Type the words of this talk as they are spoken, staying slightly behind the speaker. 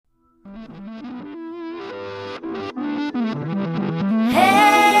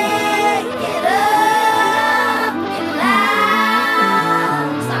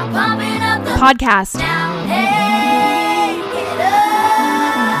Podcast. Now, hey, get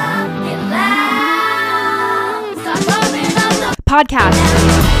up, get loud, start bumping up the Podcast.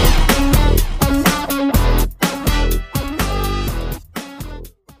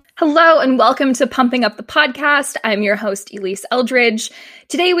 Hello and welcome to Pumping Up the Podcast. I'm your host, Elise Eldridge.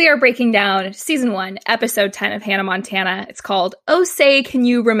 Today we are breaking down Season 1, Episode 10 of Hannah Montana. It's called, Oh Say, Can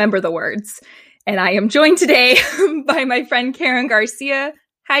You Remember the Words? And I am joined today by my friend Karen Garcia.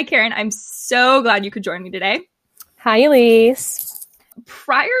 Hi, Karen. I'm so glad you could join me today. Hi, Elise.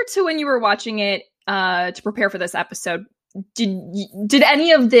 Prior to when you were watching it to prepare for this episode, did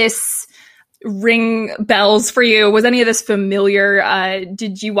any of this ring bells for you? Was any of this familiar?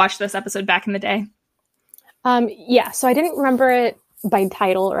 Did you watch this episode back in the day? Yeah, so I didn't remember it by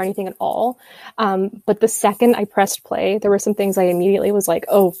title or anything at all. But the second I pressed play, there were some things I immediately was like,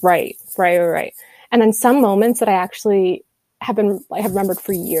 oh, right. And then some moments that I actually have remembered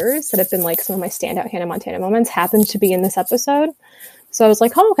for years that have been like some of my standout Hannah Montana moments happened to be in this episode. So I was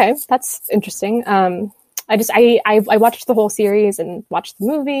like, oh, okay, that's interesting. I watched the whole series and watched the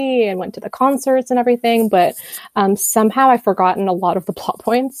movie and went to the concerts and everything, but somehow I've forgotten a lot of the plot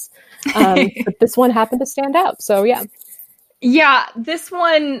points. But this one happened to stand out. So yeah. Yeah, this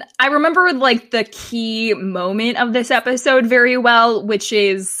one, I remember like the key moment of this episode very well, which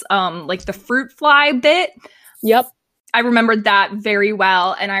is like the fruit fly bit. Yep. I remembered that very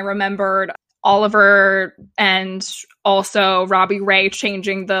well. And I remembered Oliver and also Robbie Ray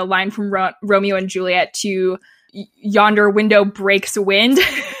changing the line from Romeo and Juliet to yonder window breaks wind.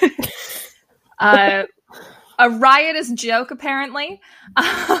 A riotous joke, apparently.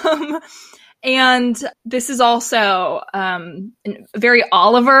 And this is also a very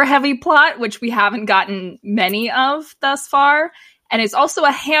Oliver heavy plot, which we haven't gotten many of thus far. And it's also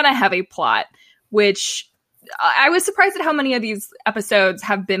a Hannah heavy plot, which I was surprised at how many of these episodes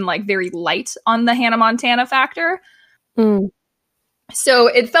have been like very light on the Hannah Montana factor. So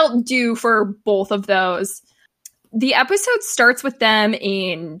it felt due for both of those. The episode starts with them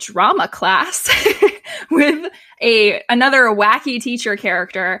in drama class with another wacky teacher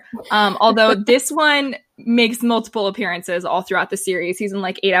character. Although this one makes multiple appearances all throughout the series. He's in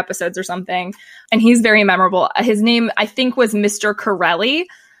like 8 episodes or something. And he's very memorable. His name, I think, was Mr. Corelli.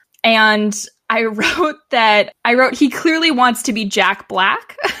 And I wrote he clearly wants to be Jack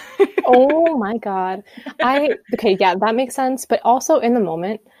Black. Oh my God. Okay, yeah, that makes sense. But also in the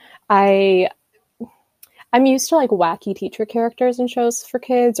moment, I'm used to like wacky teacher characters in shows for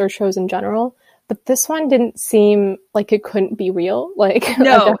kids or shows in general, but this one didn't seem like it couldn't be real. Like,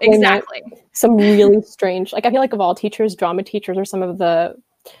 no, exactly. Some really strange, like I feel like of all teachers, drama teachers are some of the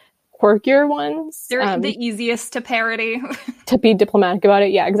quirkier ones. They're the easiest to parody. To be diplomatic about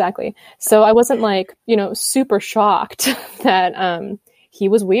it. Yeah, exactly. So I wasn't like, super shocked that he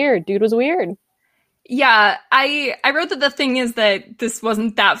was weird. Dude was weird. Yeah, I wrote that the thing is that this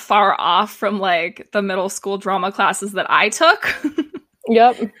wasn't that far off from like the middle school drama classes that I took.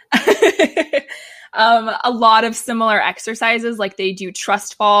 Yep. A lot of similar exercises, like they do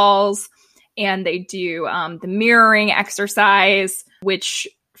trust falls and they do the mirroring exercise, which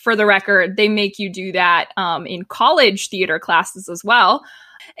for the record, they make you do that in college theater classes as well.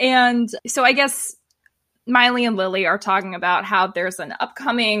 And so I guess Miley and Lily are talking about how there's an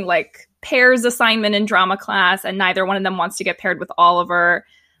upcoming like pairs assignment in drama class and neither one of them wants to get paired with Oliver.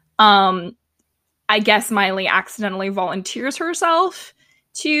 I guess Miley accidentally volunteers herself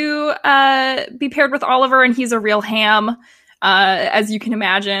to be paired with Oliver and he's a real ham, as you can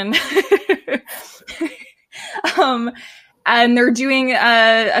imagine. And they're doing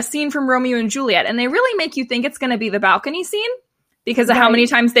a scene from Romeo and Juliet and they really make you think it's going to be the balcony scene. Because of how many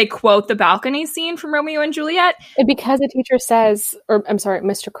times they quote the balcony scene from Romeo and Juliet. Because the teacher says, or I'm sorry,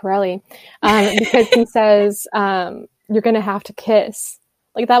 Mr. Corelli, because he says, you're going to have to kiss.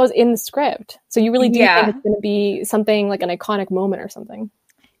 Like that was in the script. So you really do think it's going to be something like an iconic moment or something.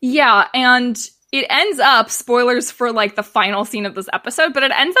 Yeah. And it ends up, spoilers for like the final scene of this episode, but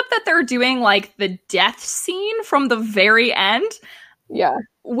it ends up that they're doing like the death scene from the very end. Yeah.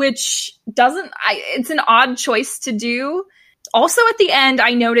 Which it's an odd choice to do. Also, at the end,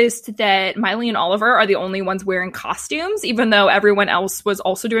 I noticed that Miley and Oliver are the only ones wearing costumes, even though everyone else was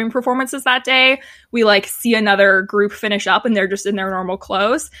also doing performances that day. We like see another group finish up and they're just in their normal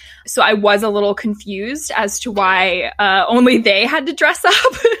clothes. So I was a little confused as to why only they had to dress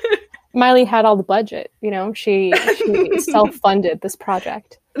up. Miley had all the budget, she self-funded this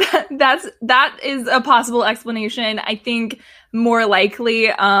project. That is a possible explanation. I think more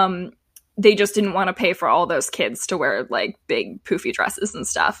likely, they just didn't want to pay for all those kids to wear like big poofy dresses and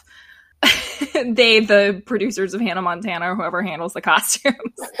stuff. they, the producers of Hannah Montana, or whoever handles the costumes.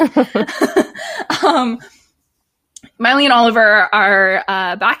 Miley and Oliver are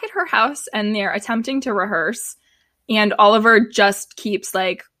back at her house, and they're attempting to rehearse. And Oliver just keeps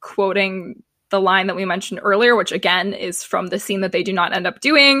like quoting the line that we mentioned earlier, which again is from the scene that they do not end up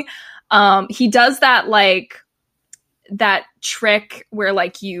doing. He does that like that trick where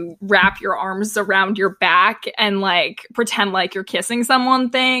like you wrap your arms around your back and like pretend like you're kissing someone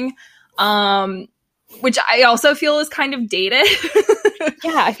thing, which I also feel is kind of dated.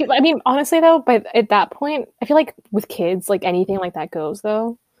 Yeah, I mean, honestly though, at that point, I feel like with kids, like anything like that goes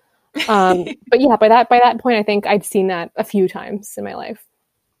though. But yeah, by that point, I think I'd seen that a few times in my life.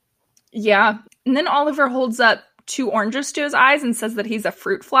 Yeah, and then Oliver holds up 2 oranges to his eyes and says that he's a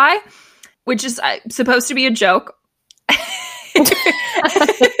fruit fly, which is supposed to be a joke. I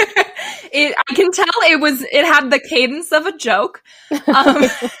can tell it had the cadence of a joke.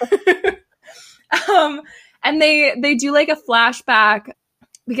 And they do like a flashback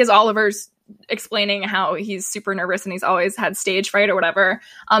because Oliver's explaining how he's super nervous and he's always had stage fright or whatever.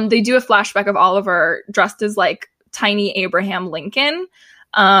 They do a flashback of Oliver dressed as like tiny Abraham Lincoln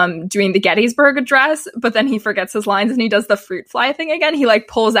doing the Gettysburg Address, but then he forgets his lines and he does the fruit fly thing again. He like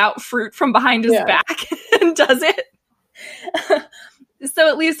pulls out fruit from behind his back and does it. So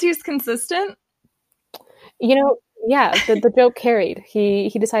at least he's consistent. You know, yeah, the joke carried. He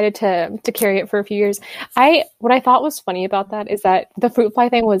decided to carry it for a few years. What I thought was funny about that is that the fruit fly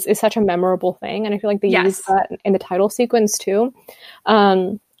thing is such a memorable thing, and I feel like they used that in the title sequence too.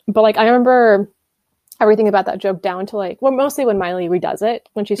 But like I remember everything about that joke down to like, well, mostly when Miley redoes it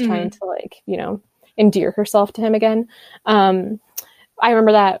when she's trying to like, you know, endear herself to him again. I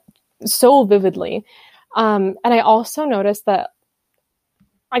remember that so vividly. And I also noticed that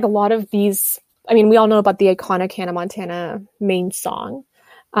like a lot of these, I mean, we all know about the iconic Hannah Montana main song,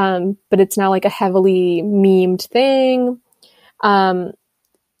 but it's now like a heavily memed thing. And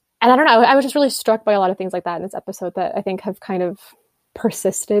I don't know, I was just really struck by a lot of things like that in this episode that I think have kind of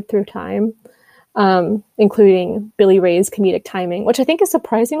persisted through time, including Billy Ray's comedic timing, which I think is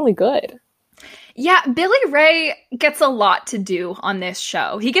surprisingly good. Yeah, Billy Ray gets a lot to do on this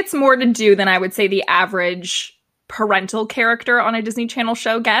show. He gets more to do than I would say the average parental character on a Disney Channel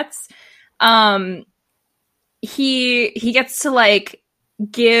show gets. He gets to like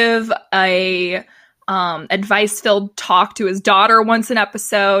give a advice-filled talk to his daughter once an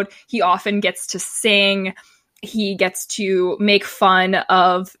episode. He often gets to sing. He gets to make fun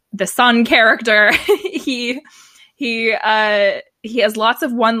of the son character. He has lots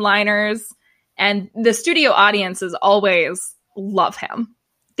of one-liners, and the studio audiences always love him.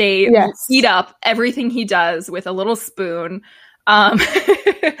 They eat up everything he does with a little spoon. And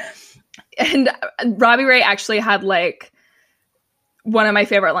Robbie Ray actually had like one of my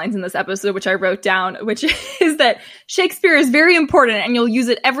favorite lines in this episode, which I wrote down, which is that Shakespeare is very important and you'll use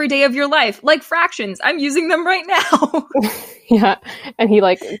it every day of your life, like fractions. I'm using them right now. Yeah. And he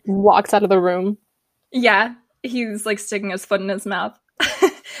like walks out of the room. Yeah. He's like sticking his foot in his mouth.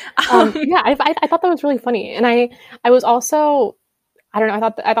 Yeah, I thought that was really funny. And I was also, I don't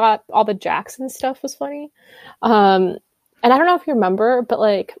know, I thought all the Jackson stuff was funny. And I don't know if you remember, but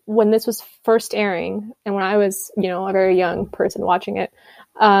like when this was first airing and when I was, you know, a very young person watching it,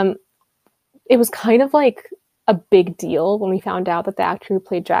 it was kind of like a big deal when we found out that the actor who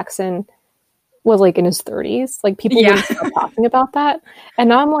played Jackson was like in his 30s. Like people were talking about that. And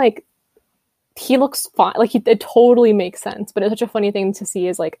now I'm like, he looks fine. Like it totally makes sense. But it's such a funny thing to see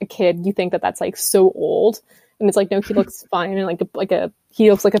as like a kid. You think that that's like so old. And it's like, no, he looks fine. And he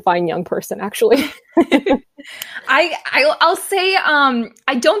looks like a fine young person, actually. I'll say,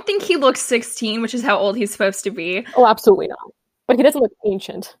 I don't think he looks 16, which is how old he's supposed to be. Oh, absolutely not. But he doesn't look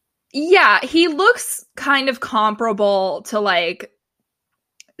ancient. Yeah, he looks kind of comparable to like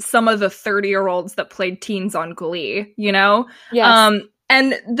some of the 30-year-olds that played teens on Glee, you know? Yes.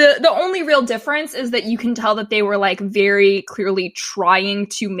 And the only real difference is that you can tell that they were like very clearly trying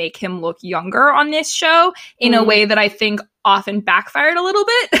to make him look younger on this show in a way that I think often backfired a little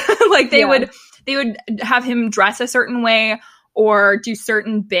bit. Like they would have him dress a certain way or do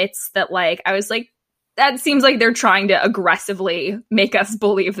certain bits that like I was like, that seems like they're trying to aggressively make us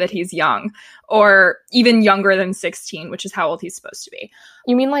believe that he's young or even younger than 16, which is how old he's supposed to be.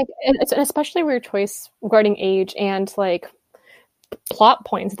 You mean like it's an especially weird choice regarding age and like plot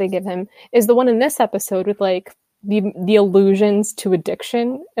points they give him is the one in this episode with like the allusions to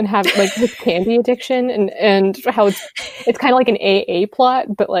addiction and have like his candy addiction and how it's kind of like an AA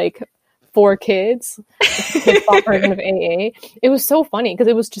plot but like for kids, version of AA. It was so funny because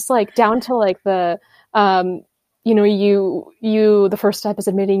it was just like down to like the you know, you the first step is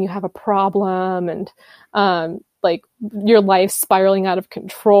admitting you have a problem, and like your life's spiraling out of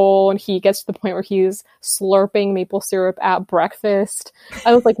control, and he gets to the point where he's slurping maple syrup at breakfast.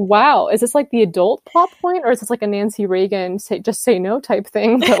 I was like, wow, is this like the adult plot point, or is this like a Nancy Reagan just say no type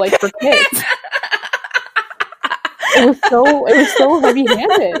thing, but like for kids? It was so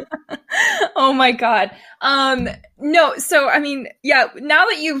heavy-handed. Oh my God. No, so I mean, yeah, now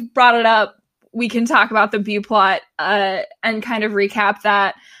that you've brought it up, we can talk about the B plot and kind of recap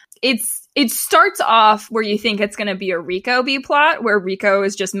that. It starts off where you think it's going to be a Rico B plot, where Rico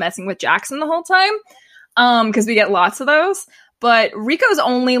is just messing with Jackson the whole time, because we get lots of those. But Rico's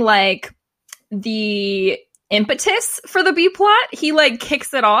only like the impetus for the B plot. He like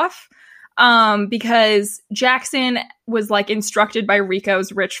kicks it off because Jackson was like instructed by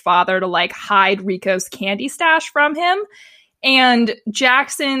Rico's rich father to like hide Rico's candy stash from him. And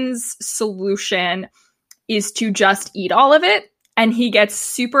Jackson's solution is to just eat all of it. And he gets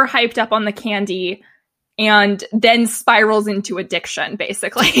super hyped up on the candy and then spirals into addiction,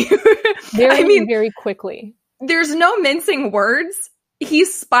 basically. Very quickly. There's no mincing words. He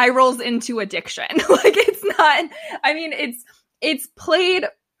spirals into addiction. Like, it's not, I mean, it's played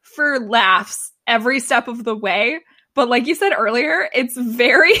for laughs every step of the way. But like you said earlier, it's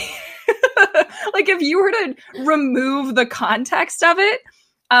very, like if you were to remove the context of it,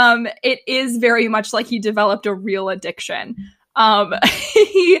 it is very much like he developed a real addiction.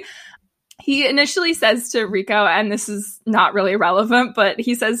 He initially says to Rico, and this is not really relevant, but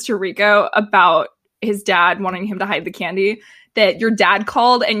he says to Rico about his dad wanting him to hide the candy, that your dad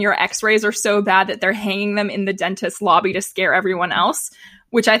called and your x-rays are so bad that they're hanging them in the dentist's lobby to scare everyone else,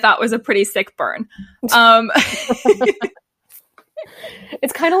 which I thought was a pretty sick burn.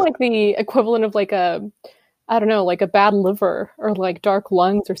 It's kind of like the equivalent of like I don't know, like a bad liver or like dark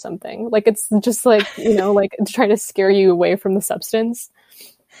lungs or something. Like, it's just like, you know, like trying to scare you away from the substance.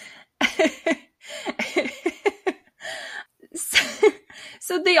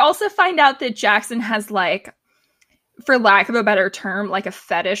 So they also find out that Jackson has like, for lack of a better term, like a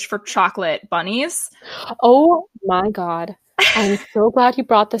fetish for chocolate bunnies. Oh my God. I'm so glad you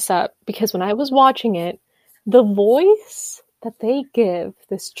brought this up, because when I was watching it, the voice that they give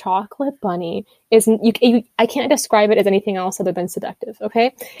this chocolate bunny is I can't describe it as anything else other than seductive.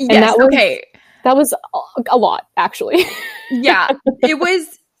 Okay. And yes. Okay. That was a lot, actually. Yeah. It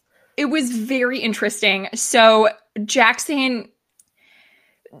was very interesting. So Jackson,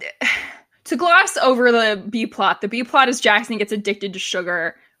 to gloss over the B plot is Jackson gets addicted to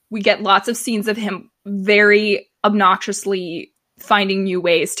sugar. We get lots of scenes of him very obnoxiously finding new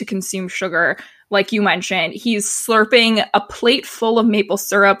ways to consume sugar. Like you mentioned, he's slurping a plate full of maple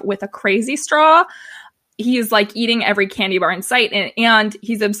syrup with a crazy straw. He's like eating every candy bar in sight, and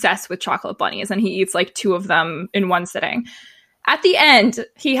he's obsessed with chocolate bunnies, and he eats like 2 of them in one sitting. At the end,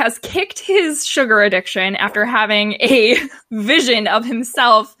 he has kicked his sugar addiction after having a vision of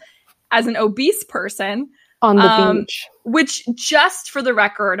himself as an obese person on the beach, which, just for the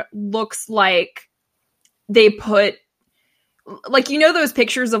record, looks like they put, like, you know those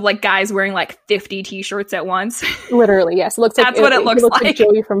pictures of like guys wearing like 50 t-shirts at once? Literally, yes. It looks like that's what it looks like. Like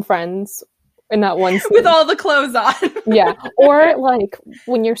Joey from Friends in that one scene. With all the clothes on. Yeah. Or like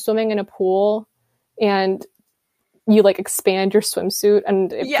when you're swimming in a pool and you like expand your swimsuit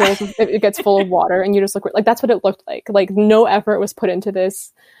and it gets full of water and you just look like, that's what it looked like. Like, no effort was put into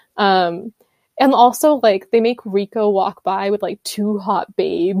this. And also, like, they make Rico walk by with like 2 hot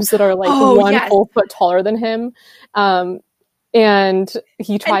babes that are like full foot taller than him. And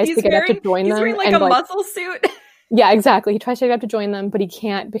he tries to get up to join them. He's wearing like a muscle suit. Yeah, exactly. He tries to get up to join them, but he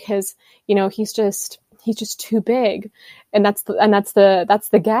can't, because, you know, he's just too big. And that's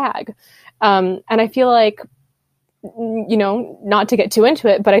the gag. And I feel like, you know, not to get too into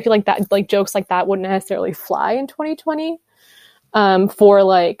it, but I feel like that, like, jokes like that wouldn't necessarily fly in 2020 for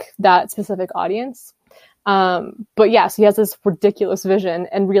like that specific audience. But yeah, so he has this ridiculous vision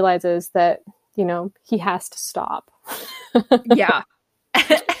and realizes that, you know, he has to stop. Yeah.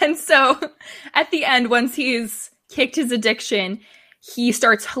 And so at the end, once he's kicked his addiction, he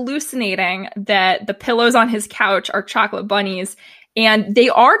starts hallucinating that the pillows on his couch are chocolate bunnies, and they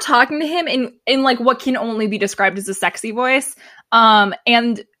are talking to him in like what can only be described as a sexy voice.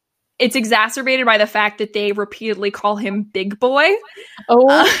 And it's exacerbated by the fact that they repeatedly call him Big Boy. Oh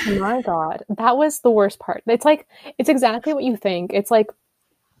my God. That was the worst part. It's like, it's exactly what you think. It's like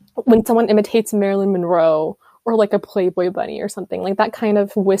when someone imitates Marilyn Monroe or like a Playboy bunny or something, like that kind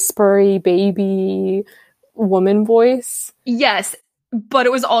of whispery baby woman voice. Yes, but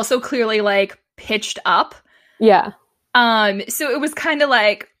it was also clearly like pitched up. Yeah. So it was kind of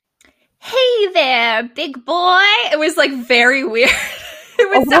like, "Hey there, big boy." It was like very weird.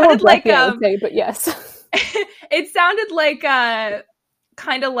 It sounded like but yes. It sounded like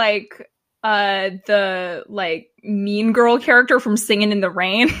kind of like the like Mean Girl character from Singing in the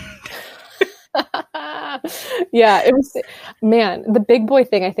Rain. Yeah, it was, man, the big boy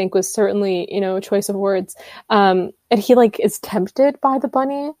thing I think was certainly, a choice of words. And he like is tempted by the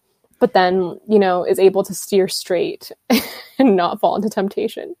bunny, but then, is able to steer straight and not fall into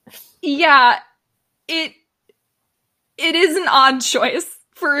temptation. Yeah, it is an odd choice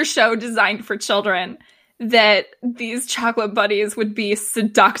for a show designed for children that these chocolate bunnies would be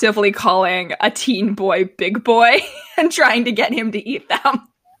seductively calling a teen boy big boy and trying to get him to eat them.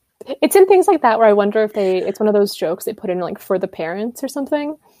 It's in things like that where I wonder if it's one of those jokes they put in like for the parents or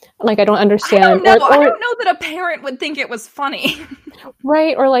something. Like, I don't understand. I don't know that a parent would think it was funny.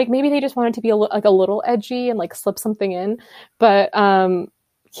 Right. Or like maybe they just wanted to be a little edgy and like slip something in. But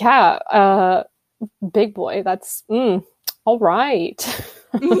big boy, that's all right.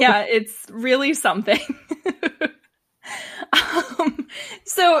 Yeah, it's really something.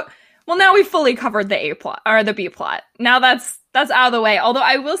 Well, now we fully covered the A plot or the B plot. Now that's out of the way. Although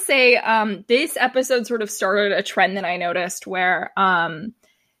I will say, this episode sort of started a trend that I noticed where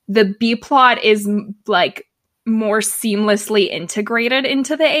the B plot is like more seamlessly integrated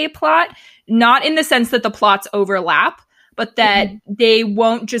into the A plot, not in the sense that the plots overlap, but that they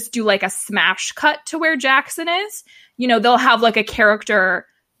won't just do like a smash cut to where Jackson is. They'll have like a character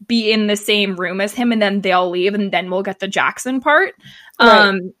be in the same room as him and then they'll leave and then we'll get the Jackson part.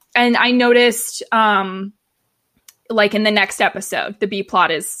 Right. And I noticed, like in the next episode, the B plot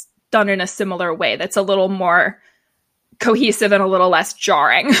is done in a similar way. That's a little more cohesive and a little less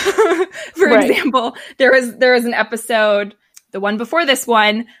jarring. For example, there was an episode, the one before this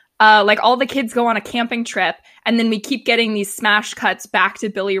one, like all the kids go on a camping trip and then we keep getting these smash cuts back to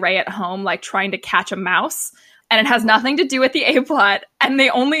Billy Ray at home, like trying to catch a mouse. And it has nothing to do with the A plot. And they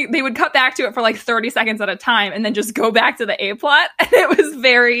would cut back to it for like 30 seconds at a time and then just go back to the A plot. And it was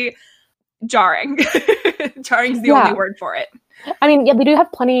very jarring. Jarring is the only word for it. I mean, yeah, they do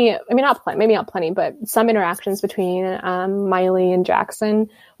have plenty. I mean, maybe not plenty, but some interactions between Miley and Jackson,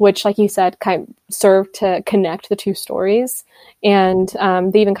 which, like you said, kind of serve to connect the two stories. And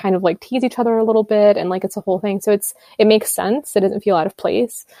they even kind of like tease each other a little bit, and like it's a whole thing. So it makes sense. It doesn't feel out of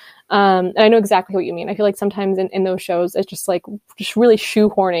place. And I know exactly what you mean. I feel like sometimes in those shows, it's just really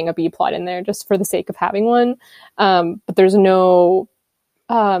shoehorning a B plot in there just for the sake of having one. But there's no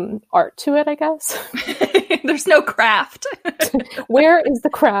art to it, I guess. There's no craft. Where is the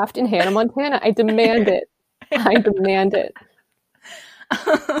craft in Hannah Montana? I demand it. I demand it.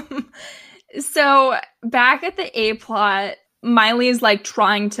 So back at the A plot, Miley is like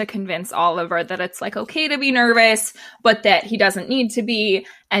trying to convince Oliver that it's like okay to be nervous, but that he doesn't need to be.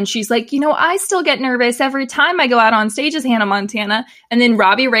 And she's like, I still get nervous every time I go out on stage as Hannah Montana. And then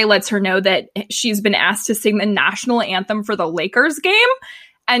Robbie Ray lets her know that she's been asked to sing the national anthem for the Lakers game.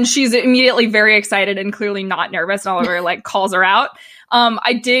 And she's immediately very excited and clearly not nervous. And Oliver like calls her out.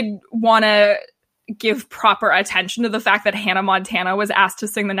 I did want to give proper attention to the fact that Hannah Montana was asked to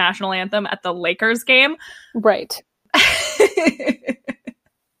sing the national anthem at the Lakers game. Right.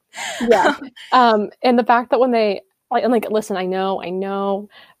 Yeah. And the fact that when they listen, I know,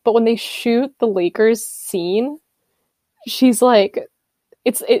 but when they shoot the Lakers scene, she's like,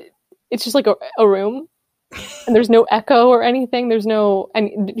 it's just like a room, and there's no echo or anything.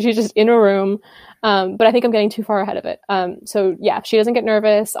 And she's just in a room. But I think I'm getting too far ahead of it. So yeah, she doesn't get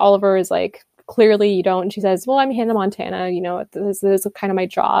nervous. Oliver is like, clearly you don't. And she says, well, I'm Hannah Montana, this is kind of my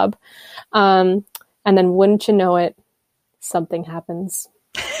job. And then wouldn't you know it, something happens.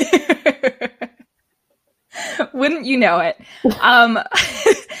 Wouldn't you know it?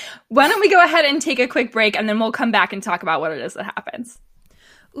 Why don't we go ahead and take a quick break and then we'll come back and talk about what it is that happens.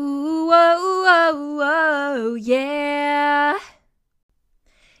 Ooh, oh, oh, oh, yeah.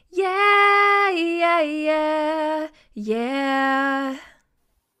 Yeah, yeah, yeah, yeah.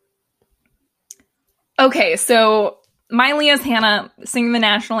 Okay, so Miley as Hannah singing the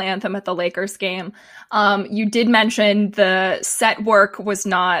national anthem at the Lakers game. You did mention the set work was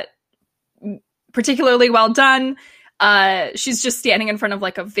not particularly well done. She's just standing in front of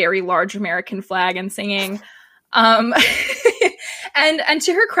like a very large American flag and singing. And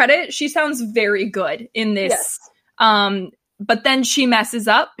to her credit, she sounds very good in this. Yes. But then she messes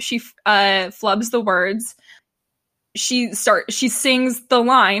up. She flubs the words. She sings the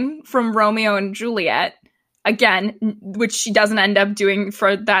line from Romeo and Juliet again, which she doesn't end up doing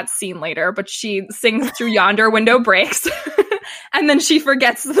for that scene later, but she sings Through Yonder Window Breaks. And then she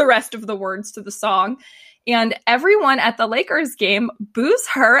forgets the rest of the words to the song. And everyone at the Lakers game boos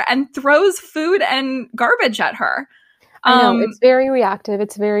her and throws food and garbage at her. I know, it's very reactive.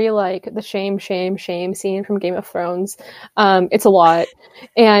 It's very like the shame scene from Game of Thrones. It's a lot.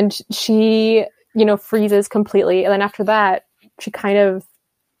 And she, freezes completely. And then after that, she kind of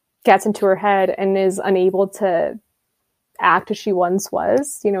gets into her head and is unable to act as she once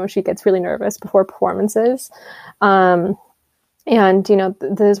was. She gets really nervous before performances. And,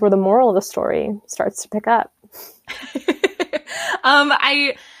 this is where the moral of the story starts to pick up.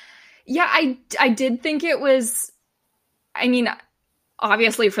 I did think it was,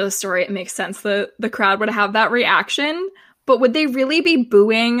 obviously for the story, it makes sense that the crowd would have that reaction, but would they really be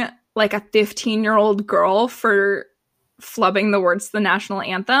booing like a 15-year-old girl for flubbing the words to the national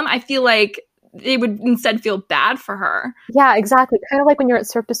anthem? I feel like they would instead feel bad for her. Yeah, exactly. Kind of like when you're at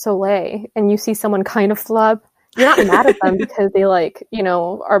Cirque du Soleil and you see someone kind of flub. You're not mad at them because they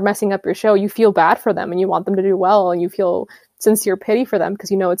are messing up your show. You feel bad for them and you want them to do well, and you feel sincere pity for them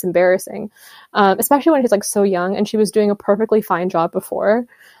because it's embarrassing. Especially when she's so young and she was doing a perfectly fine job before.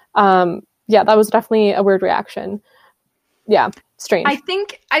 That was definitely a weird reaction. Yeah, strange. I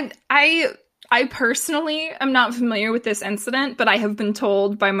think I personally am not familiar with this incident, but I have been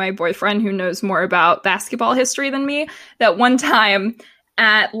told by my boyfriend, who knows more about basketball history than me, that one time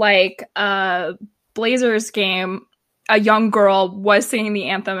at a Blazers game, a young girl was singing the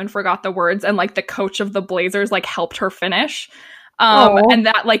anthem and forgot the words, and the coach of the Blazers helped her finish. And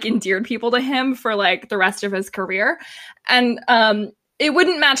that endeared people to him for the rest of his career. And it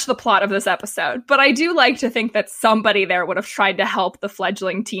wouldn't match the plot of this episode, but I do like to think that somebody there would have tried to help the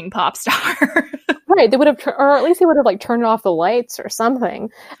fledgling teen pop star. Right, they would have, or at least they would have turned off the lights or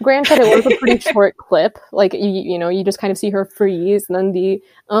something. Granted, it was a pretty short clip. You just kind of see her freeze, and then the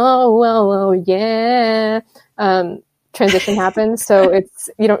oh yeah transition happens. So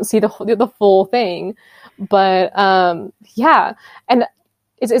you don't see the full thing. But yeah, and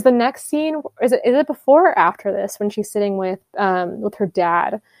is the next scene, is it before or after this when she's sitting with her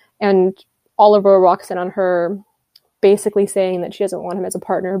dad and Oliver walks in on her, basically saying that she doesn't want him as a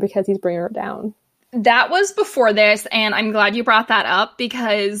partner because he's bringing her down? That was before this, and I'm glad you brought that up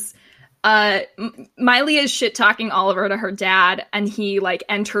because Miley is shit-talking Oliver to her dad, and he,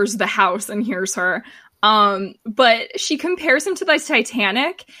 enters the house and hears her. But she compares him to the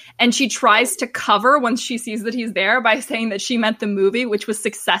Titanic, and she tries to cover once she sees that he's there by saying that she meant the movie, which was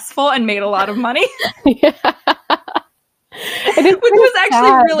successful and made a lot of money. Yeah. Which was actually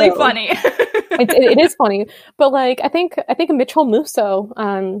sad, really though. Funny. it is funny. But, I think Mitchell Musso,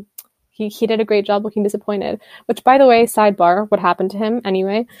 he did a great job looking disappointed, which, by the way, sidebar, what happened to him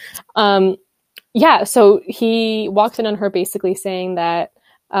anyway. So he walks in on her basically saying that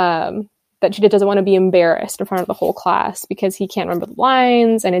that she doesn't want to be embarrassed in front of the whole class because he can't remember the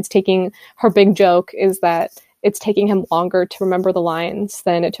lines, and her big joke is that it's taking him longer to remember the lines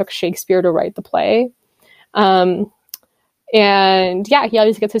than it took Shakespeare to write the play. And yeah, he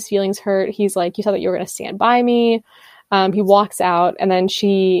obviously gets his feelings hurt. He's like, you said that you were going to stand by me. He walks out, and then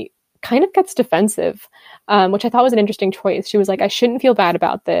she kind of gets defensive, which I thought was an interesting choice. She was like, I shouldn't feel bad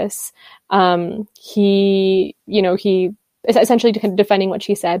about this. He is essentially defending what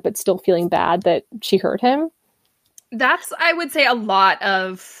she said, but still feeling bad that she hurt him. That's, I would say, a lot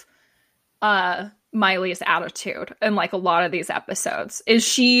of Miley's attitude in a lot of these episodes is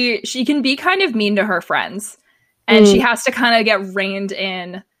she can be kind of mean to her friends, and she has to kind of get reined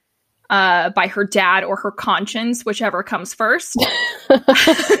in by her dad or her conscience, whichever comes first.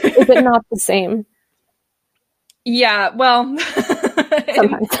 Is it not the same? Yeah, well,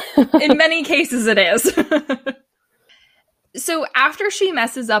 in many cases it is. So after she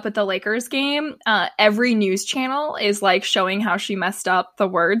messes up at the Lakers game, every news channel is showing how she messed up the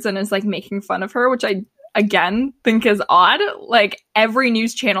words and is making fun of her, which I again think is odd. Every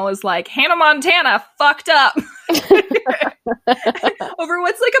news channel is Hannah Montana fucked up over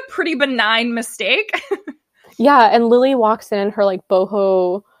what's a pretty benign mistake. Yeah, and Lily walks in her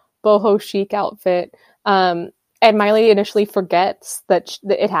boho chic outfit. And Miley initially forgets that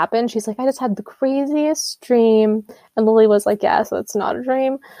it happened. She's like, I just had the craziest dream. And Lily was like, yeah, so it's not a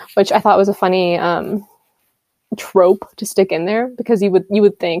dream, which I thought was a funny trope to stick in there, because you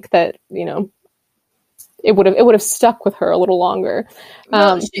would think that, it would have stuck with her a little longer.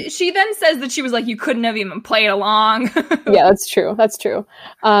 Well, she then says that she was like, you couldn't have even played along. Yeah, that's true.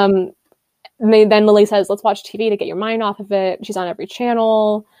 Then Lily says, let's watch TV to get your mind off of it. She's on every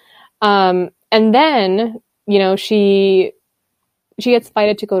channel. And then, she gets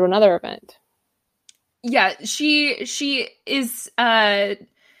invited to go to another event. Yeah, she is asked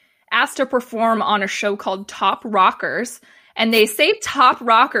to perform on a show called Top Rockers. And they say Top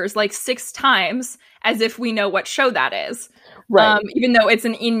Rockers like 6 times as if we know what show that is. Right. Even though it's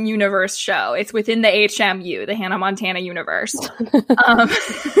an in-universe show. It's within the HMU, the Hannah Montana universe.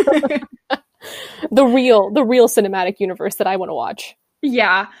 The real cinematic universe that I want to watch.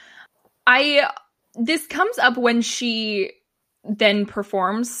 Yeah. This comes up when she then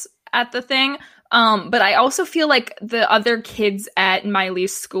performs at the thing. But I also feel like the other kids at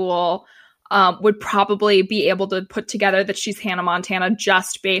Miley's school would probably be able to put together that she's Hannah Montana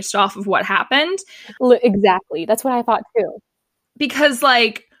just based off of what happened. Exactly. That's what I thought too. Because,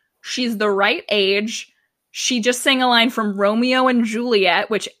 like, she's the right age. She just sang a line from Romeo and Juliet,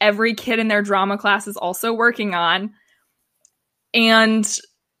 which every kid in their drama class is also working on. And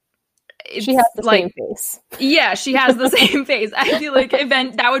she has the same face. Yeah, she has the same face. I feel like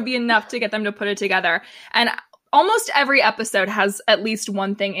that would be enough to get them to put it together. And almost every episode has at least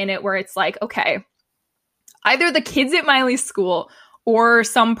one thing in it where it's like, okay, either the kids at Miley's school or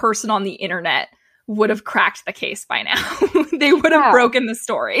some person on the internet would have cracked the case by now. They would have broken the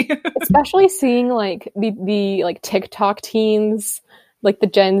story. Especially seeing like the like TikTok teens, like the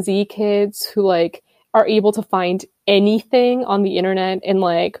Gen Z kids who like are able to find anything on the internet in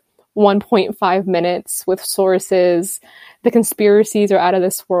like 1.5 minutes with sources. The conspiracies are out of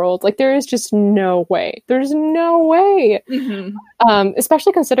this world. Like, there is just no way. There's no way. Mm-hmm.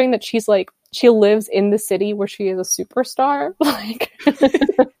 Especially considering that she's like, she lives in the city where she is a superstar. Like,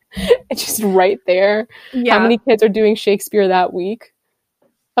 it's just right there. Yeah. How many kids are doing Shakespeare that week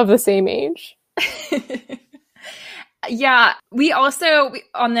of the same age? Yeah. We also,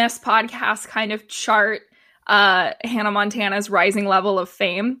 on this podcast, kind of chart Hannah Montana's rising level of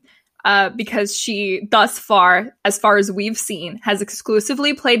fame. Because she, thus far as we've seen, has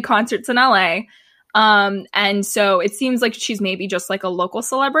exclusively played concerts in LA. And so it seems like she's maybe just like a local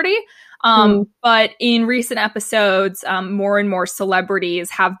celebrity. But in recent episodes, more and more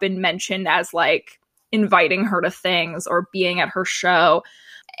celebrities have been mentioned as like inviting her to things or being at her show.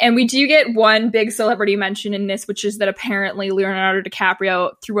 And we do get one big celebrity mention in this, which is that apparently Leonardo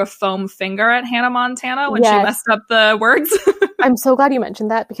DiCaprio threw a foam finger at Hannah Montana when she messed up the words. I'm so glad you mentioned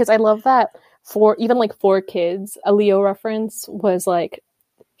that, because I love that for kids, a Leo reference was like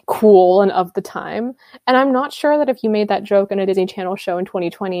cool and of the time. And I'm not sure that if you made that joke in a Disney Channel show in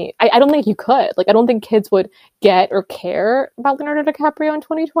 2020, I don't think you could. Like, I don't think kids would get or care about Leonardo DiCaprio in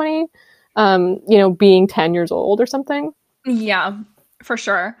 2020, being 10 years old or something. Yeah. For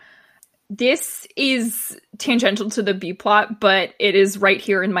sure. This is tangential to the B plot, but it is right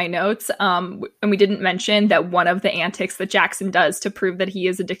here in my notes. And we didn't mention that one of the antics that Jackson does to prove that he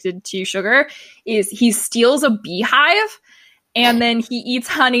is addicted to sugar is he steals a beehive and then he eats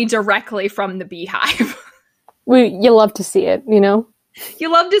honey directly from the beehive. You love to see it, you know?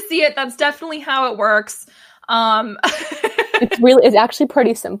 You love to see it. That's definitely how it works. It's actually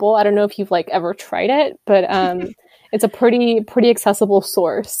pretty simple. I don't know if you've like ever tried it, but it's a pretty accessible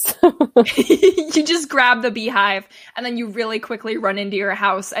source. You just grab the beehive and then you really quickly run into your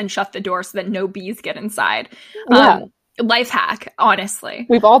house and shut the door so that no bees get inside. Yeah. Life hack, honestly.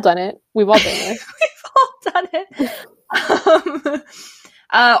 We've all done it. We've all done it. We've all done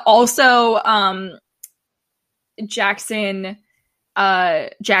it. Also, Jackson's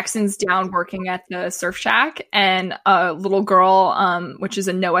down working at the Surf Shack, and a little girl, which is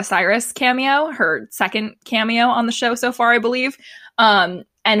a Noah Cyrus cameo, her second cameo on the show so far, I believe. And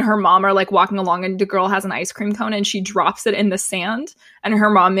her mom are like walking along, and the girl has an ice cream cone and she drops it in the sand, and her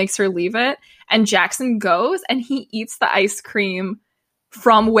mom makes her leave it. And Jackson goes and he eats the ice cream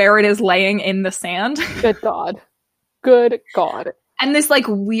from where it is laying in the sand. Good God. Good God. And this like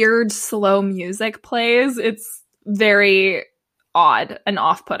weird slow music plays. It's very odd and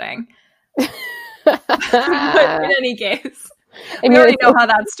off-putting. But in any case, we already know how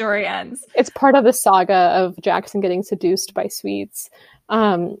that story ends. It's part of the saga of Jackson getting seduced by Sweets.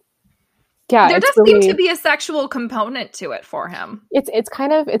 There does seem to be a sexual component to it for him. It's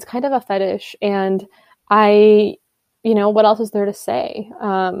kind of a fetish, and what else is there to say?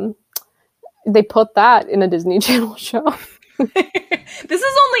 They put that in a Disney Channel show. This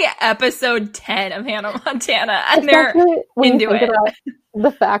is only episode 10 of Hannah Montana, and they're into it.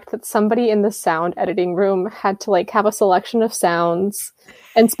 The fact that somebody in the sound editing room had to like have a selection of sounds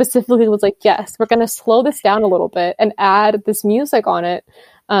and specifically was like, yes, we're going to slow this down a little bit and add this music on it.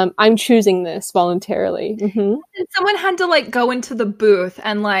 I'm choosing this voluntarily. Mm-hmm. Someone had to like go into the booth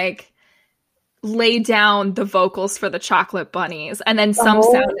and like lay down the vocals for the Chocolate Bunnies, and then some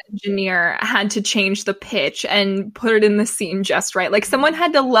sound engineer had to change the pitch and put it in the scene just right. Like, someone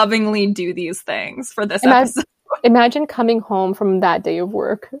had to lovingly do these things for this episode. Imagine coming home from that day of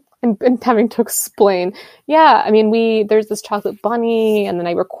work and having to explain, yeah, I mean, there's this chocolate bunny, and then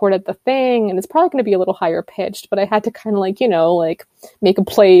I recorded the thing, and it's probably going to be a little higher pitched, but I had to kind of like, make a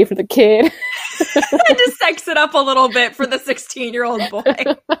play for the kid. And just sex it up a little bit for the 16-year-old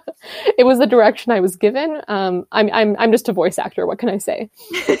boy. It was the direction I was given. I'm just a voice actor. What can I say?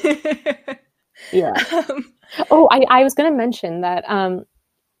 Yeah. I was going to mention that,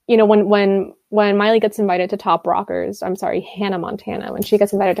 when Miley gets invited to Top Rockers, I'm sorry, Hannah Montana, when she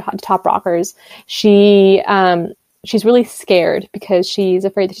gets invited to Top Rockers, she's really scared because she's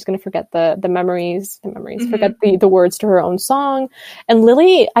afraid that she's going to forget the memories, forget the words to her own song. And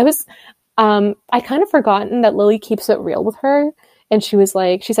Lily, I kind of forgotten that Lily keeps it real with her. And she was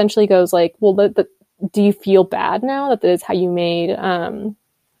like, she essentially goes like, well, do you feel bad now that this is how you made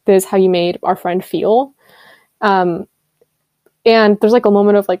our friend feel? And there's like a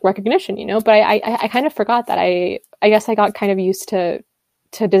moment of like recognition, but I kind of forgot that. I guess I got kind of used to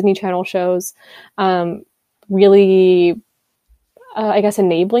Disney Channel shows, really, I guess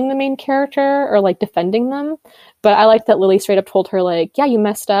enabling the main character or like defending them. But I like that Lily straight up told her like, yeah, you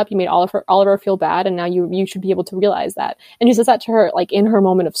messed up. You made Oliver feel bad. And now you should be able to realize that. And she says that to her, like in her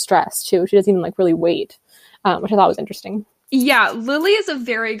moment of stress too. She doesn't even like really wait, which I thought was interesting. Yeah, Lily is a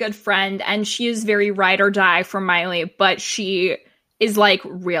very good friend, and she is very ride or die for Miley, but she is like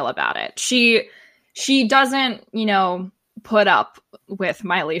real about it. She doesn't, put up with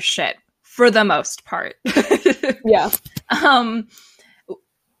Miley's shit for the most part. Yeah. In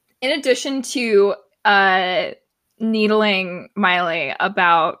addition to needling Miley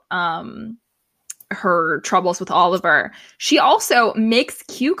about her troubles with Oliver, she also makes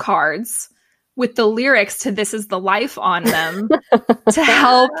cue cards with the lyrics to This Is the Life on them to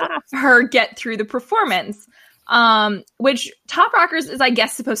help her get through the performance. Which Top Rockers is, I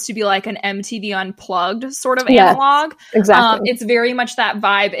guess, supposed to be like an MTV Unplugged sort of analog. Exactly. It's very much that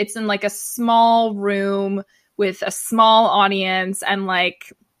vibe. It's in like a small room with a small audience and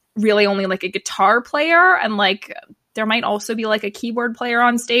like really only like a guitar player. And like there might also be like a keyboard player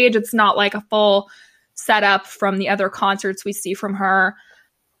on stage. It's not like a full setup from the other concerts we see from her.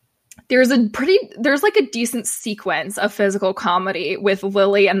 There's like a decent sequence of physical comedy with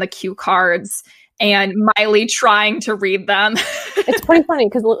Lily and the cue cards and Miley trying to read them. It's pretty funny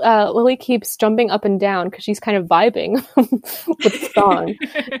because Lily keeps jumping up and down because she's kind of vibing with the song.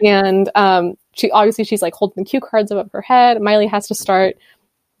 And she's like holding the cue cards above her head. Miley has to start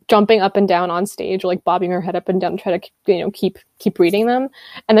jumping up and down on stage, or like bobbing her head up and down to try to keep reading them.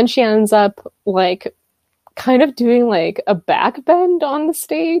 And then she ends up like kind of doing like a back bend on the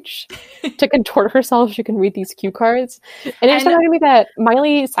stage to contort herself so she can read these cue cards. And it just reminded me that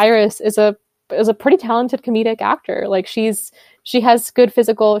Miley Cyrus is a pretty talented comedic actor. Like she has good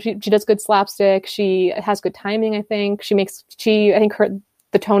physical, she does good slapstick, she has good timing, I think. I think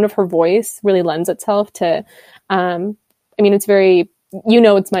the tone of her voice really lends itself to it's very,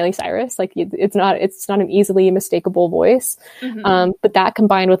 it's Miley Cyrus. Like it's not an easily mistakable voice. Mm-hmm. But that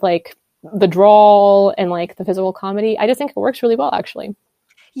combined with like the drawl and like the physical comedy, I just think it works really well, actually.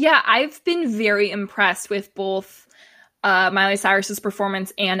 Yeah, I've been very impressed with both Miley Cyrus's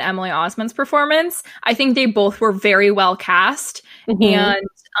performance and Emily Osment's performance. I think they both were very well cast, and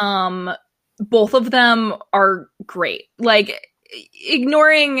both of them are great. Like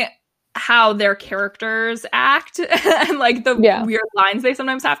ignoring how their characters act and like the weird lines they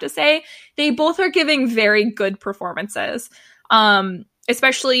sometimes have to say, they both are giving very good performances.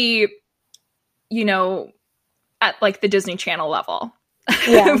 Especially, at like the Disney Channel level.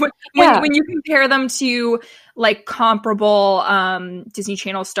 Yeah. when you compare them to like comparable Disney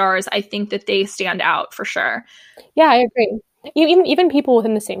Channel stars, I think that they stand out for sure. Yeah, I agree. Even people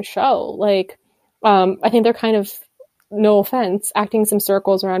within the same show, like I think they're kind of, no offense, acting some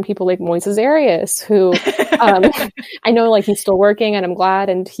circles around people like Moises Arias, who I know like he's still working, and I'm glad,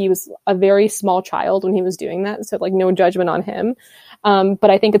 and he was a very small child when he was doing that, so like no judgment on him. But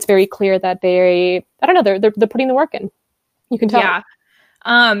I think it's very clear that they're putting the work in. You can tell. Yeah.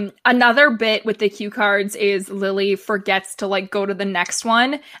 Another bit with the cue cards is Lily forgets to like go to the next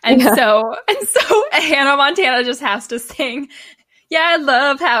one. And so Hannah Montana just has to sing, "Yeah, I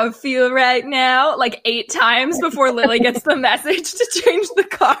love how I feel right now," like 8 times before Lily gets the message to change the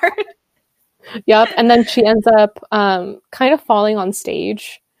card. Yep. And then she ends up kind of falling on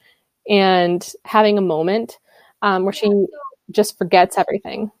stage and having a moment where she just forgets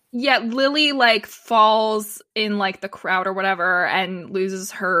everything. Yeah, Lily like falls in like the crowd or whatever and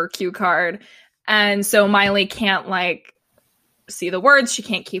loses her cue card. And so Miley can't like see the words, she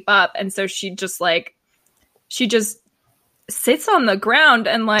can't keep up. And so she just sits on the ground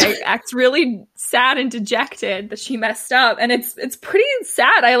and like acts really sad and dejected that she messed up. And it's pretty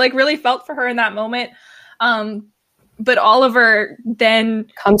sad. I like really felt for her in that moment. But Oliver then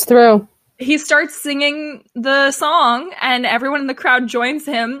comes through. He starts singing the song and everyone in the crowd joins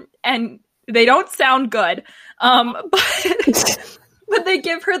him, and they don't sound good. But they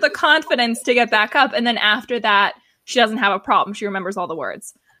give her the confidence to get back up. And then after that, she doesn't have a problem. She remembers all the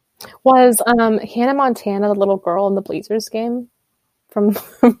words. Was Hannah Montana the little girl in the Blazers game from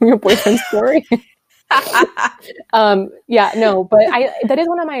Your Boyfriend's Story? Yeah, no, but that is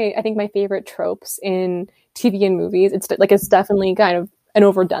one of my favorite tropes in TV and movies. It's definitely kind of an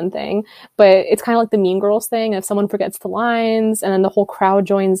overdone thing, but it's kind of like the Mean Girls thing. If someone forgets the lines and then the whole crowd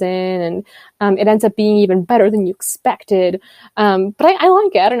joins in, and it ends up being even better than you expected. But I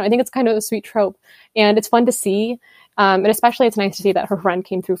like it. I don't know. I think it's kind of a sweet trope, and it's fun to see. And especially it's nice to see that her friend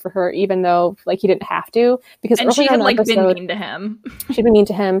came through for her, even though like he didn't have to, because and she had like been mean to him. She'd been mean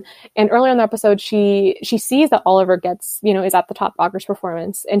to him. And earlier in the episode, she sees that Oliver is at the Top Boggers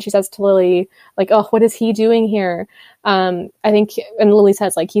performance, and she says to Lily, like, "Oh, what is he doing here?" I think, and Lily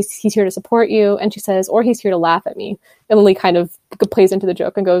says like, he's here to support you, and she says, or he's here to laugh at me. And Lily kind of plays into the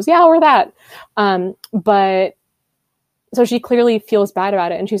joke and goes, "Yeah, or that." But so she clearly feels bad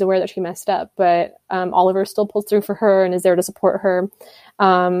about it, and she's aware that she messed up, but Oliver still pulls through for her and is there to support her.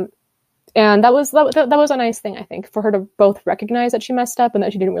 And that was a nice thing, I think, for her to both recognize that she messed up and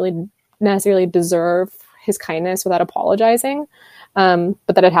that she didn't really necessarily deserve his kindness without apologizing,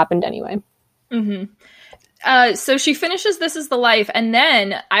 but that it happened anyway. Mm-hmm. So she finishes This Is the Life, and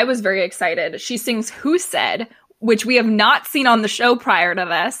then I was very excited. She sings Who Said, which we have not seen on the show prior to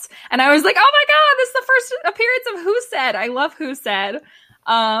this. And I was like, oh my God, this is the first appearance of Who Said. I love Who Said.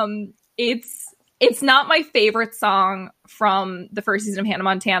 It's not my favorite song from the first season of Hannah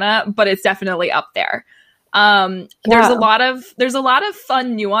Montana, but it's definitely up there. There's a lot of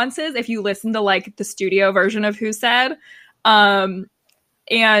fun nuances if you listen to like the studio version of Who Said. And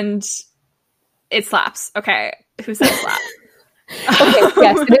it slaps. Okay. Who Said slaps. Okay,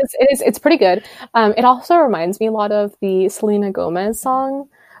 yes, it is. It's pretty good. It also reminds me a lot of the Selena Gomez song,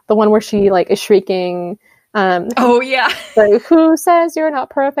 the one where she like is shrieking. Oh yeah, like, "Who says you're not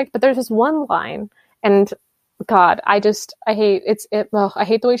perfect?" But there's this one line, and God, I hate it. Well, I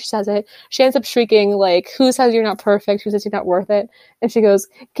hate the way she says it. She ends up shrieking like, "Who says you're not perfect? Who says you're not worth it?" And she goes,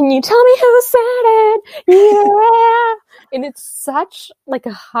 "Can you tell me who said it?" Yeah, and it's such like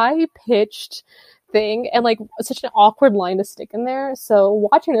a high pitched thing, and like such an awkward line to stick in there. So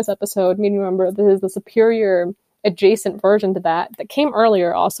watching this episode made me remember this is the superior adjacent version to that came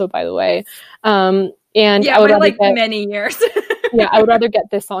earlier also, by the way. And yeah, by like many years. Yeah, I would rather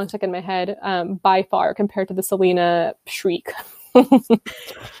get this song stuck in my head by far compared to the Selena shriek.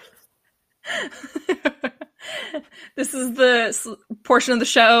 This is the portion of the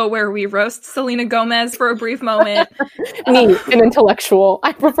show where we roast Selena Gomez for a brief moment. Me, an intellectual.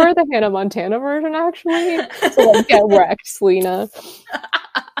 I prefer the Hannah Montana version, actually. So like, get wrecked, Selena.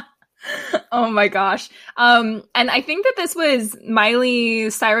 Oh my gosh. And I think that this was Miley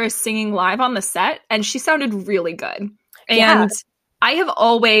Cyrus singing live on the set, and she sounded really good. Yeah. And I have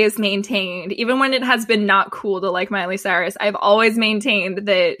always maintained, even when it has been not cool to like Miley Cyrus, I've always maintained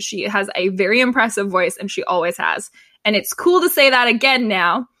that she has a very impressive voice, and she always has. And it's cool to say that again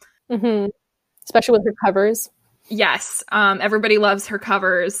now. Mm-hmm. Especially with her covers. Yes. Everybody loves her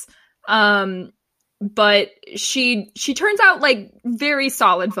covers. But she turns out like very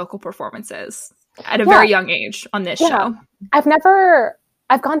solid vocal performances at a very young age on this show.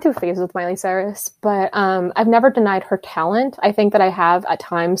 I've gone through phases with Miley Cyrus, but I've never denied her talent. I think that I have at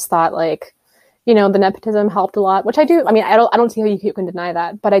times thought like, the nepotism helped a lot, which I do. I mean, I don't see how you can deny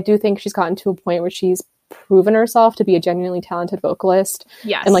that, but I do think she's gotten to a point where she's proven herself to be a genuinely talented vocalist.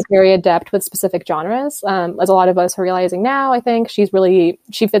 Yes. And like very adept with specific genres. As a lot of us are realizing now, I think she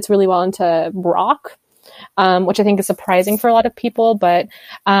fits really well into rock. Which I think is surprising for a lot of people, but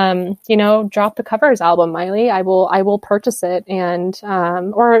drop the covers album, Miley. I will purchase it, and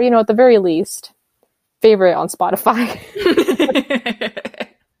or at the very least, favorite on Spotify.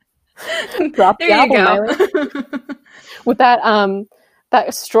 Drop the album, Miley. With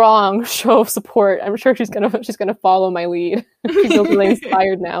that strong show of support, I'm sure she's gonna follow my lead. She feels really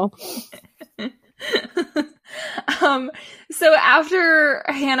inspired now. So after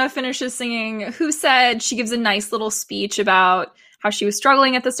Hannah finishes singing Who Said, she gives a nice little speech about how she was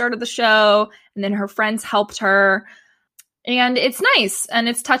struggling at the start of the show, and then her friends helped her. And it's nice, and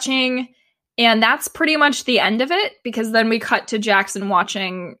it's touching, and that's pretty much the end of it, because then we cut to Jackson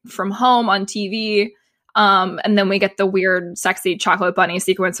watching from home on TV, and then we get the weird, sexy chocolate bunny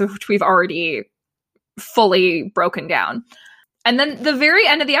sequence, which we've already fully broken down. And then the very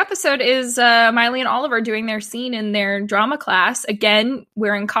end of the episode is Miley and Oliver doing their scene in their drama class, again,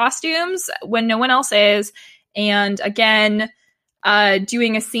 wearing costumes when no one else is. And again,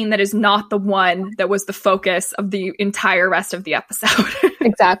 doing a scene that is not the one that was the focus of the entire rest of the episode.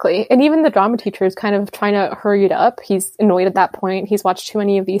 Exactly. And even the drama teacher is kind of trying to hurry it up. He's annoyed at that point. He's watched too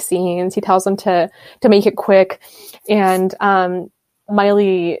many of these scenes. He tells them to make it quick. And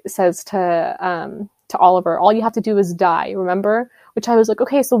Miley says to Oliver, all you have to do is die, remember? Which I was like,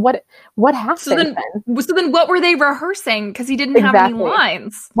 okay, so what happened so then what were they rehearsing? Because he didn't have any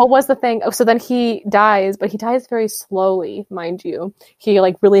lines. What was the thing? Oh, so then he dies, but he dies very slowly, mind you. He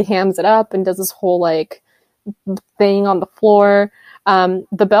like really hams it up and does this whole like thing on the floor.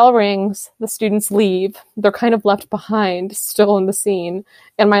 The bell rings, the students leave. They're kind of left behind, still in the scene.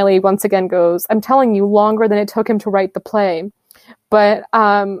 And Miley once again goes, I'm telling you, longer than it took him to write the play. But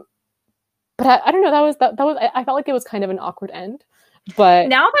I don't know. That was. I felt like it was kind of an awkward end. But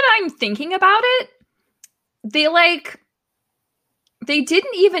now that I'm thinking about it, they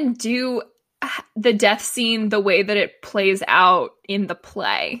didn't even do the death scene the way that it plays out in the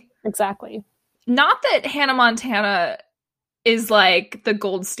play. Exactly. Not that Hannah Montana is like the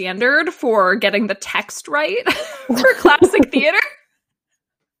gold standard for getting the text right for classic theater,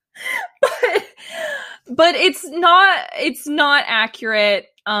 but it's not accurate.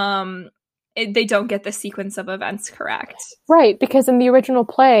 They don't get the sequence of events correct. Right, because in the original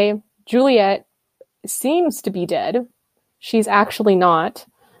play, Juliet seems to be dead. She's actually not.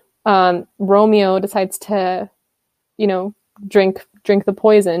 Romeo decides to, drink the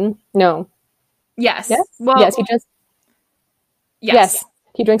poison. No. Yes. Yes? Well, yes, he just... Yes,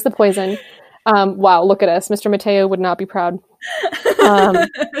 he drinks the poison. Wow, look at us. Mr. Mateo would not be proud.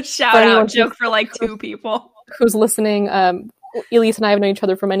 Shout out, joke for like 2 people. Who's listening, Elise and I have known each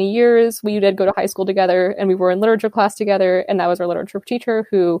other for many years. We did go to high school together, and we were in literature class together, and that was our literature teacher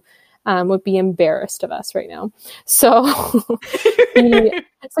who would be embarrassed of us right now. So,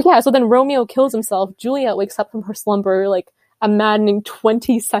 so then Romeo kills himself. Juliet wakes up from her slumber like a maddening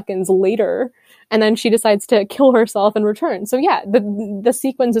 20 seconds later, and then she decides to kill herself and return. So yeah, the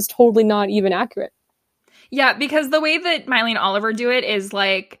sequence is totally not even accurate. Yeah, because the way that Miley and Oliver do it is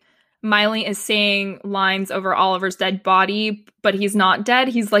like, Miley is saying lines over Oliver's dead body, but he's not dead.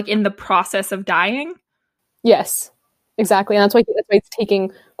 He's like in the process of dying. Yes, exactly. And that's why it's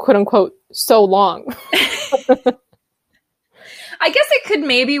taking, quote unquote, so long. I guess it could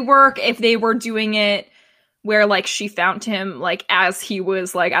maybe work if they were doing it where like she found him like as he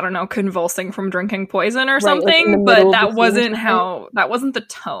was like, I don't know, convulsing from drinking poison or something. Like but that wasn't the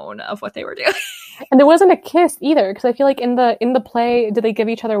tone of what they were doing. And there wasn't a kiss either, because I feel like in the play, did they give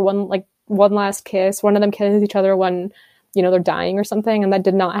each other one last kiss? One of them kisses each other when, they're dying or something, and that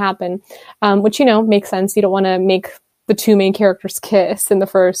did not happen. Which, makes sense. You don't want to make the 2 main characters kiss in the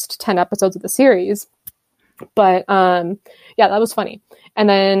first 10 episodes of the series. But yeah, that was funny. And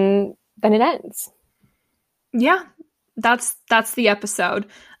then it ends. Yeah, that's the episode.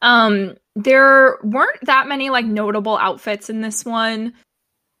 There weren't that many like notable outfits in this one.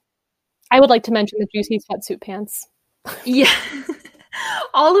 I would like to mention the juicy sweatsuit pants. Yeah.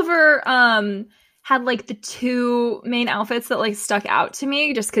 Oliver had like the 2 main outfits that like stuck out to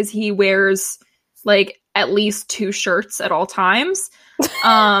me just because he wears like at least 2 shirts at all times.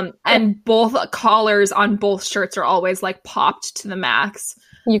 And both collars on both shirts are always like popped to the max.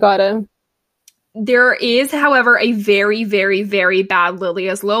 You gotta. There is, however, a very, very, very bad Lily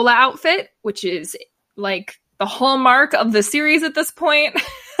as Lola outfit, which is like the hallmark of the series at this point.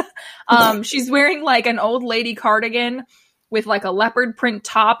 She's wearing like an old lady cardigan with like a leopard print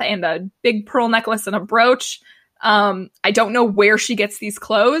top and a big pearl necklace and a brooch. I don't know where she gets these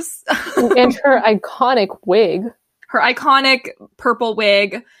clothes. And her iconic wig. Her iconic purple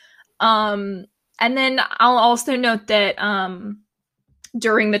wig. And then I'll also note that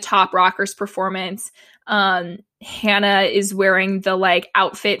during the Top Rockers performance, Hannah is wearing the like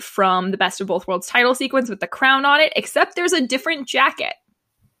outfit from the Best of Both Worlds title sequence with the crown on it, except there's a different jacket.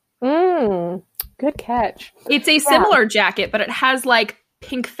 Good catch. It's a similar jacket, but it has like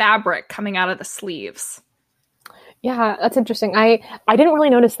pink fabric coming out of the sleeves. Yeah, that's interesting. I didn't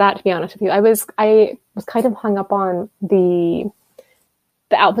really notice that, to be honest with you. I was kind of hung up on the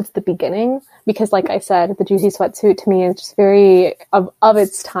outfits at the beginning because, like I said, the juicy sweatsuit to me is just very of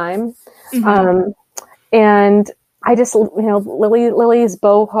its time. Mm-hmm. And I just, Lily's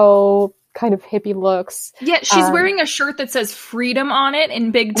boho kind of hippie looks. Yeah, she's wearing a shirt that says freedom on it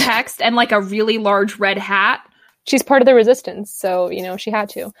in big text and like a really large red hat. She's part of the resistance, so, she had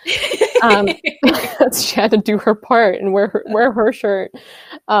to. She had to do her part and wear her shirt.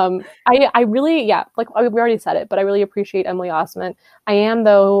 I really, yeah, like we already said it, but I really appreciate Emily Osment. I am,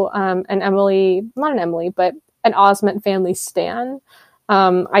 though, not an Emily, but an Osment family stan.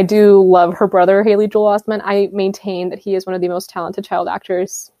 I do love her brother, Haley Joel Osment. I maintain that he is one of the most talented child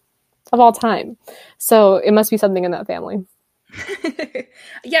actors of all time. So it must be something in that family.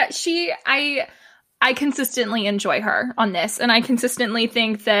 Yeah, I consistently enjoy her on this, and I consistently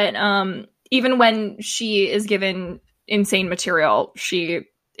think that even when she is given insane material, she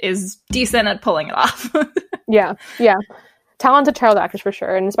is decent at pulling it off. Yeah. Talented child actors for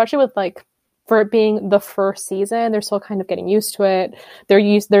sure, and especially with like for it being the first season, they're still kind of getting used to it. They're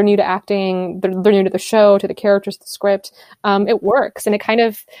new to acting. They're new to the show, to the characters, the script. It works, and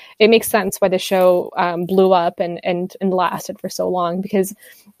it makes sense why the show blew up and lasted for so long. Because,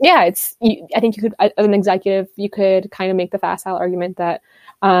 yeah, I think you could, as an executive, you could kind of make the facile argument that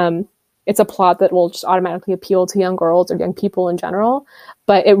it's a plot that will just automatically appeal to young girls or young people in general,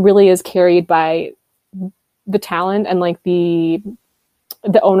 but it really is carried by the talent and like the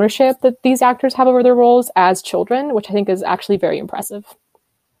ownership that these actors have over their roles as children, which I think is actually very impressive.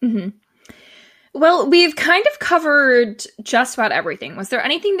 Mm-hmm. Well, we've kind of covered just about everything. Was there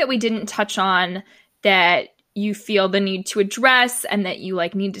anything that we didn't touch on that you feel the need to address and that you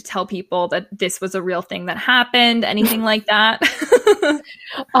like need to tell people that this was a real thing that happened? Anything like that?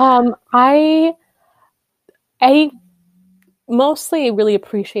 I mostly really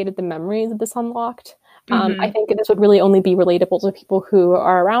appreciated the memories that this unlocked. I think this would really only be relatable to people who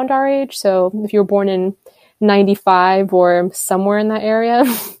are around our age. So if you were born in 95 or somewhere in that area,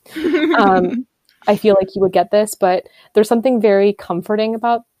 I feel like you would get this. But there's something very comforting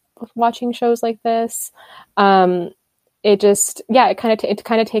about watching shows like this. It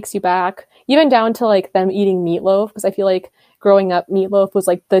kind of takes you back, even down to like them eating meatloaf, because I feel like growing up, meatloaf was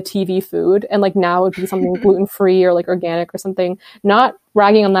like the TV food, and like now it would be something gluten-free or like organic or something. Not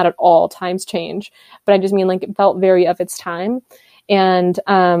ragging on that at all, times change, but I just mean like it felt very of its time. And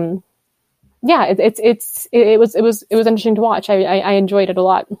it was interesting to watch. I enjoyed it a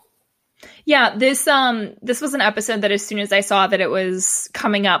lot. Yeah, this was an episode that as soon as I saw that it was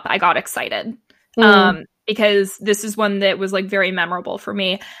coming up, I got excited. Because this is one that was like very memorable for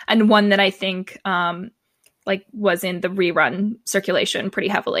me, and one that I think like was in the rerun circulation pretty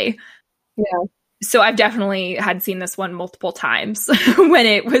heavily. Yeah. So I've definitely had seen this one multiple times when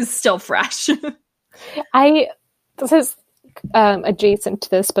it was still fresh. This is adjacent to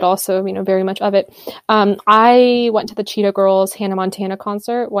this, but also, very much of it. I went to the Cheetah Girls Hannah Montana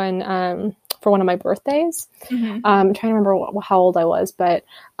concert when for one of my birthdays. I'm trying to remember how old I was, but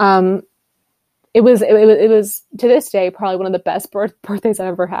it was to this day probably one of the best birthdays I've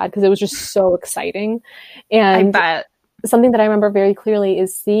ever had, because it was just so exciting. And I bet. Something that I remember very clearly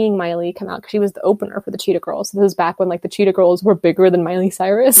is seeing Miley come out, because she was the opener for the Cheetah Girls. So this was back when like the Cheetah Girls were bigger than Miley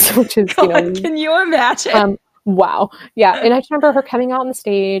Cyrus, which is God, can you imagine? Wow. Yeah. And I just remember her coming out on the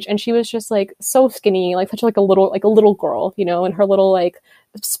stage, and she was just like so skinny, like such like a little girl, in her little like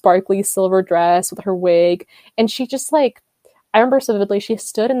sparkly silver dress with her wig. And she just like, I remember so vividly, she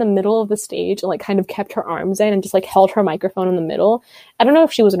stood in the middle of the stage and like kind of kept her arms in and just like held her microphone in the middle. I don't know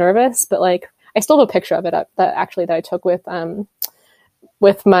if she was nervous, but like I still have a picture of it that I took with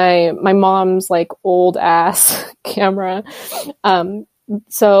my mom's like old ass camera.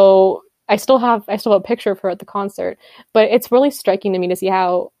 So I still have a picture of her at the concert. But it's really striking to me to see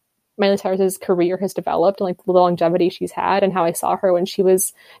how Miley Cyrus's career has developed and like the longevity she's had, and how I saw her when she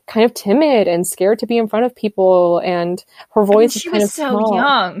was kind of timid and scared to be in front of people, and her voice was kind of so small.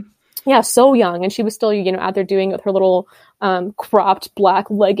 young. Yeah, so young, and she was still out there doing it with her little cropped black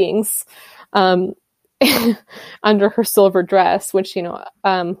leggings under her silver dress, which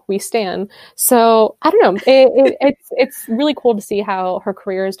we stan. So I don't know, it's really cool to see how her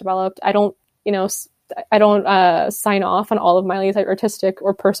career has developed. I don't sign off on all of Miley's artistic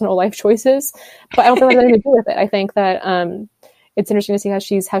or personal life choices, but I don't think it has anything to do with it. I think that it's interesting to see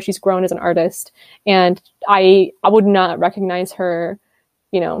how she's grown as an artist, and I would not recognize her,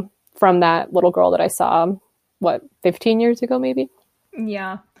 from that little girl that I saw 15 years ago, maybe.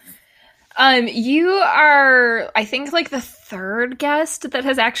 Yeah. You are, I think, like the third guest that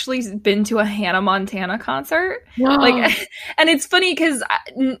has actually been to a Hannah Montana concert. Like, and it's funny because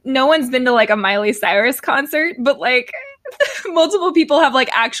no one's been to like a Miley Cyrus concert, but like multiple people have like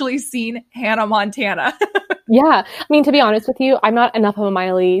actually seen Hannah Montana. Yeah. I mean, to be honest with you, I'm not enough of a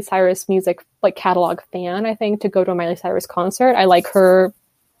Miley Cyrus music like catalog fan, I think, to go to a Miley Cyrus concert. I like her,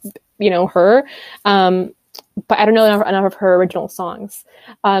 but I don't know enough of her original songs.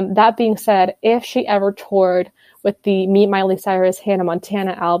 That being said, if she ever toured with the Meet Miley Cyrus Hannah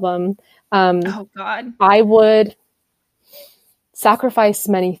Montana album, Oh God. I would sacrifice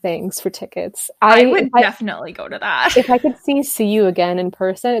many things for tickets. I would definitely go to that. If I could see you again in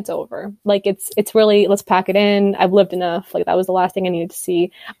person, it's over. Like it's really, let's pack it in. I've lived enough. Like that was the last thing I needed to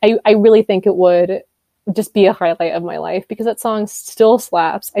see. I really think it would just be a highlight of my life because that song still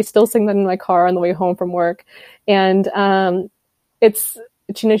slaps. I still sing that in my car on the way home from work, and it's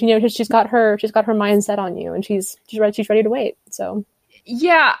she's got her mindset on you, and she's ready to wait. So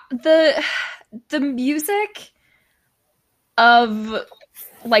yeah, the music of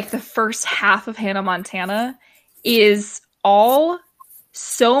like the first half of Hannah Montana is all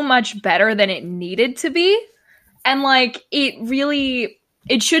so much better than it needed to be, and like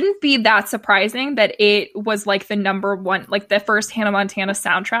it shouldn't be that surprising that it was like the number one, like the first Hannah Montana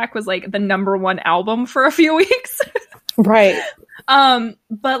soundtrack was like the number one album for a few weeks. Right.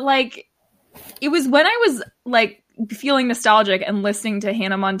 But like it was when I was like feeling nostalgic and listening to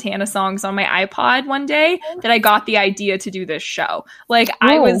Hannah Montana songs on my iPod one day that I got the idea to do this show. Like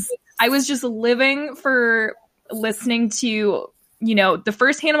I was just living for listening to, you know, the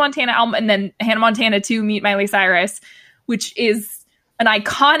first Hannah Montana album and then Hannah Montana 2 Meet Miley Cyrus, which is an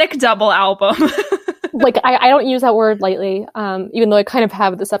iconic double album. Like I don't use that word lightly, even though I kind of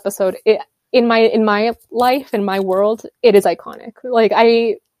have this episode. In my life, in my world, it is iconic. Like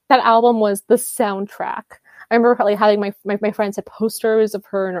that album was the soundtrack. I remember like having my friends had posters of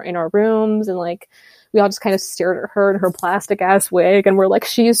her in our rooms, and like we all just kind of stared at her in her plastic ass wig, and we're like,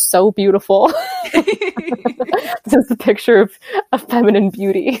 she is so beautiful. This is the picture of feminine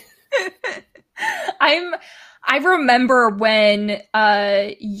beauty. I remember when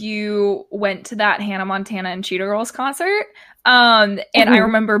you went to that Hannah Montana and Cheetah Girls concert, and I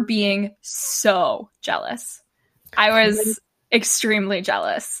remember being so jealous. I was extremely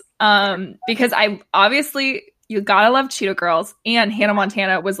jealous because I obviously, you gotta love Cheetah Girls, and Hannah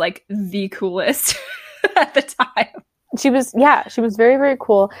Montana was like the coolest at the time. She was very, very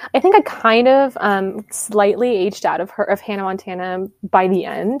cool. I think I kind of slightly aged out of Hannah Montana by the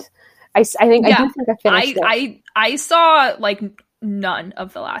end. I do think I finished it. I saw like none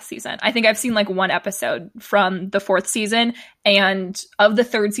of the last season. I think I've seen like one episode from the 4th season, and of the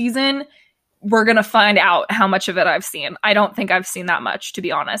 3rd season, we're going to find out how much of it I've seen. I don't think I've seen that much, to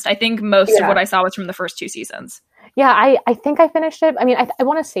be honest. I think most of what I saw was from the first 2 seasons. Yeah, I think I finished it. I mean, I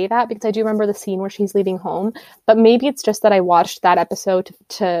want to say that because I do remember the scene where she's leaving home, but maybe it's just that I watched that episode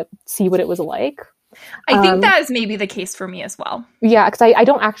to see what it was like. I think that is maybe the case for me as well. Yeah, because I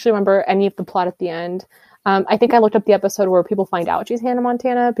don't actually remember any of the plot at the end. I think I looked up the episode where people find out she's Hannah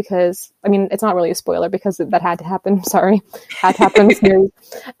Montana because, I mean, it's not really a spoiler because that had to happen. Sorry. Had to happen in the series.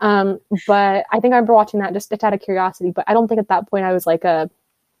 But I think I remember watching that just out of curiosity. But I don't think at that point I was like a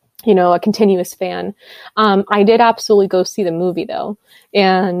continuous fan. I did absolutely go see the movie though.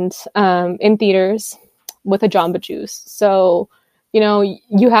 And in theaters with a Jamba Juice. So,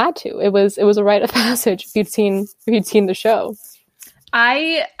 you had to. It was a rite of passage if you'd seen the show.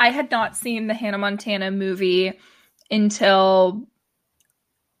 I had not seen the Hannah Montana movie until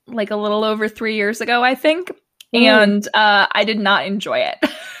like a little over 3 years ago, I think. And I did not enjoy it.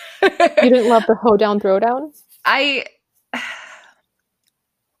 You didn't love the hoedown throwdown? I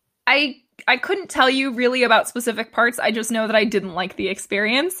couldn't tell you really about specific parts. I just know that I didn't like the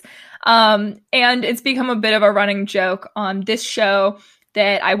experience. And it's become a bit of a running joke on this show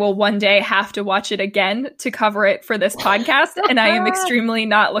that I will one day have to watch it again to cover it for this podcast. And I am extremely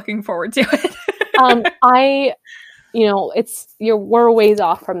not looking forward to it. We're a ways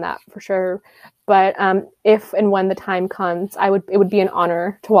off from that for sure. But if and when the time comes, it would be an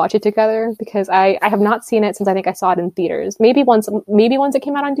honor to watch it together because I have not seen it since I think I saw it in theaters. Maybe once it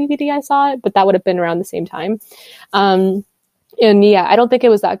came out on DVD, I saw it, but that would have been around the same time. And yeah, I don't think it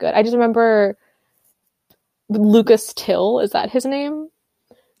was that good. I just remember Lucas Till, is that his name?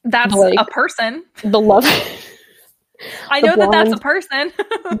 That's a person. The love. I know that's a person.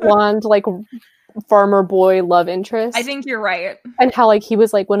 Blonde, like farmer boy love interest. I think you're right. And how like he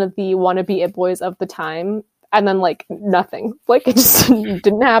was like one of the wannabe it boys of the time, and then like nothing. Like it just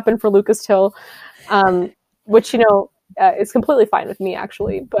didn't happen for Lucas Till, which is completely fine with me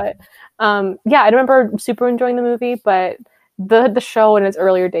actually. But I remember super enjoying the movie, but the show in its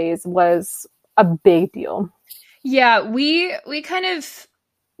earlier days was a big deal. Yeah, we kind of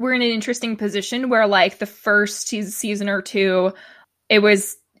were in an interesting position where like the first season or two, it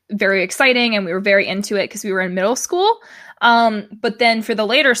was very exciting and we were very into it because we were in middle school. But then for the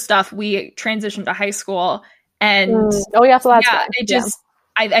later stuff, we transitioned to high school and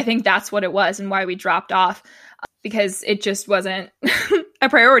I think that's what it was and why we dropped off, because it just wasn't a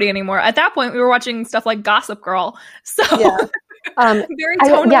priority anymore. At that point, we were watching stuff like Gossip Girl. So very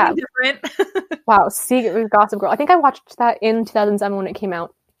tonally different. Wow, Secret Gossip Girl. I think I watched that in 2007 when it came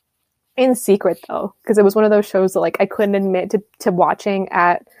out. In secret, though, because it was one of those shows that like I couldn't admit to watching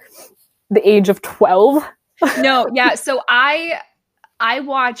at the age of 12. No, yeah. So I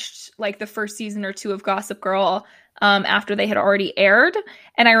watched like the first season or two of Gossip Girl after they had already aired.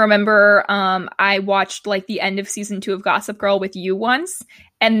 And I remember I watched like the end of season 2 of Gossip Girl with you once.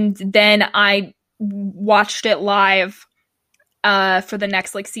 And then I watched it live for the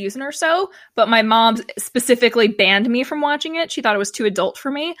next like season or so. But my mom specifically banned me from watching it. She thought it was too adult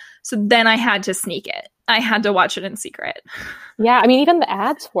for me. So then I had to sneak it. I had to watch it in secret. Yeah, I mean, even the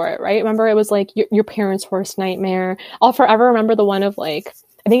ads for it, right? Remember, it was like your parents' worst nightmare. I'll forever remember the one of like,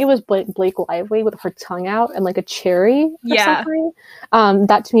 I think it was Blake Lively with her tongue out and like a cherry or something.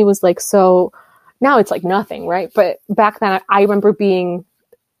 That to me was like, so now it's like nothing, right? But back then I remember being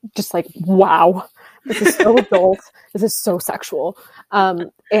just like, wow, this is so adult. This is so sexual.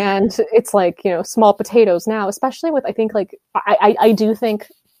 And it's like, you know, small potatoes now, especially with, I think like, I do think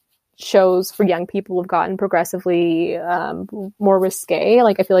shows for young people have gotten progressively more risque.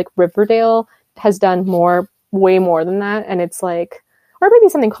 Like I feel like Riverdale has done way more than that. And it's like, or maybe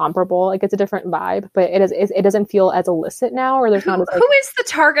something comparable, like it's a different vibe, but it doesn't feel as illicit now, or there's not as like, who is the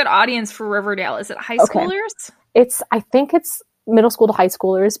target audience for Riverdale? Is it high schoolers? I think it's middle school to high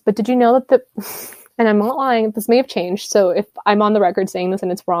schoolers, but did you know that and I'm not lying, this may have changed, so if I'm on the record saying this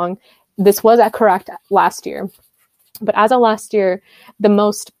and it's wrong, this was correct last year. But as of last year,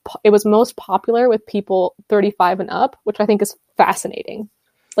 it was most popular with people 35 and up, which I think is fascinating.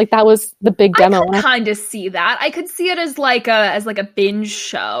 Like that was the big demo. I could kind of see that. I could see it as like a binge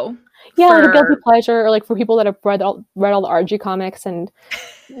show. Yeah, like a guilty pleasure, or like for people that have read all the Archie comics and,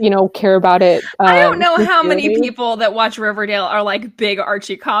 you know, care about it. I don't know how many people that watch Riverdale are like big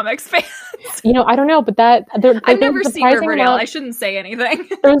Archie comics fans. You know, I don't know, but I've never seen Riverdale. I shouldn't say anything.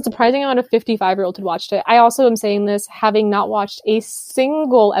 There was a surprising amount of 55-year-olds who watched it. I also am saying this having not watched a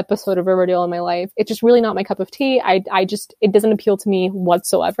single episode of Riverdale in my life. It's just really not my cup of tea. It doesn't appeal to me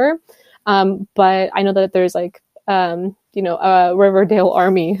whatsoever. But I know that there's like, you know, a Riverdale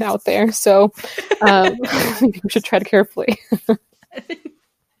army out there. So we should tread carefully.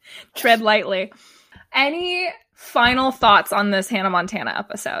 Tread lightly. Any final thoughts on this Hannah Montana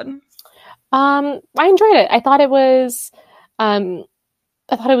episode? I enjoyed it. I thought it was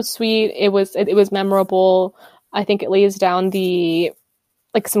sweet. It was memorable. I think it lays down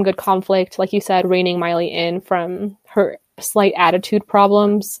some good conflict, like you said, reining Miley in from her slight attitude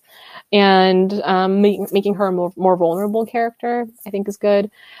problems, and making her a more vulnerable character, I think is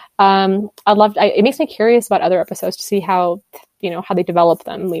good. It makes me curious about other episodes to see how they develop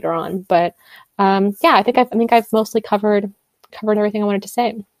them later on. But I think I've mostly covered everything I wanted to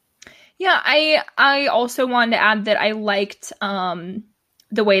say. Yeah, I also wanted to add that I liked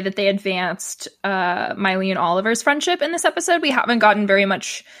the way that they advanced Miley and Oliver's friendship in this episode. We haven't gotten very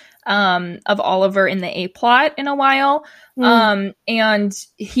much of Oliver in the A-plot in a while. And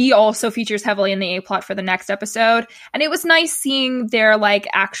he also features heavily in the A-plot for the next episode. And it was nice seeing their like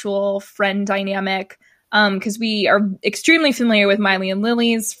actual friend dynamic, because we are extremely familiar with Miley and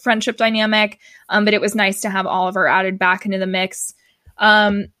Lily's friendship dynamic. But it was nice to have Oliver added back into the mix.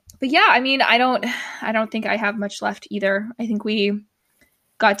 But yeah, I mean, I don't think I have much left either. I think we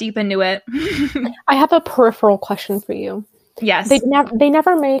got deep into it. I have a peripheral question for you. Yes. They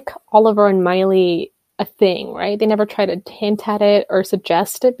never make Oliver and Miley a thing, right? They never try to hint at it or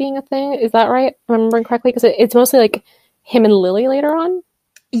suggest it being a thing. Is that right? Am I remembering correctly? Because it's mostly like him and Lily later on.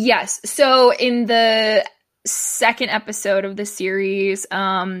 Yes. So in the second episode of the series,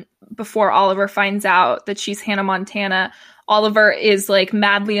 before Oliver finds out that she's Hannah Montana, Oliver is like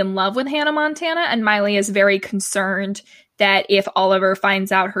madly in love with Hannah Montana, and Miley is very concerned that if Oliver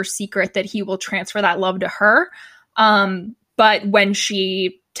finds out her secret, that he will transfer that love to her. But when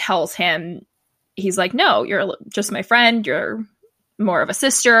she tells him, he's like, no, you're just my friend. You're more of a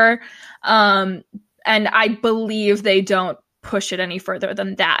sister. And I believe they don't push it any further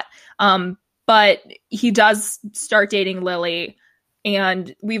than that. But he does start dating Lily,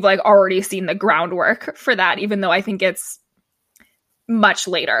 and we've like already seen the groundwork for that, even though I think it's much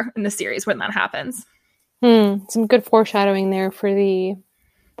later in the series when that happens. Some good foreshadowing there for the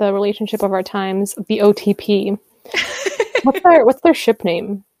relationship of our times, the OTP. What's their ship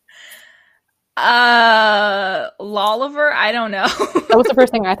name? Loliver? I don't know. That was the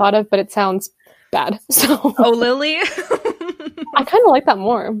first thing I thought of, but it sounds bad. So Lily? I kind of like that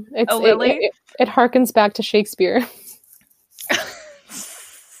more. Lily? It harkens back to Shakespeare.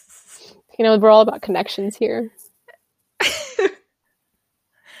 we're all about connections here.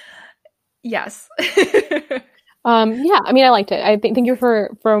 Yes. Yeah, I mean, I liked it. Thank you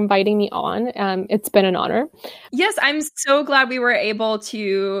for inviting me on. It's been an honor. Yes, I'm so glad we were able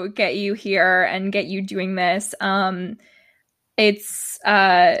to get you here and get you doing this. It's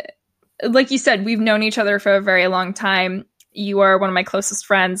like you said, we've known each other for a very long time. You are one of my closest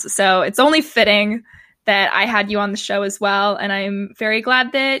friends, so it's only fitting that I had you on the show as well, and I'm very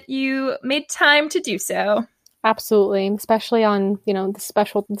glad that you made time to do so. Absolutely, especially on the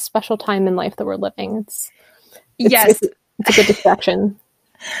special time in life that we're living. Yes, it's a good distraction.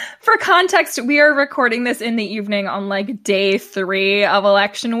 For context, we are recording this in the evening on like day 3 of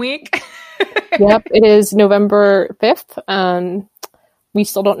election week. Yep, it is November 5th. We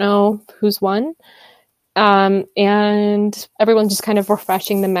still don't know who's won. And everyone's just kind of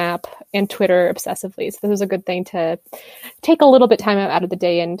refreshing the map and Twitter obsessively. So this is a good thing to take a little bit time out of the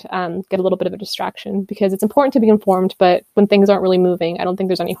day and get a little bit of a distraction, because it's important to be informed, but when things aren't really moving, I don't think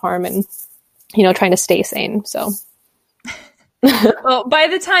there's any harm in, trying to stay sane. So. Well, by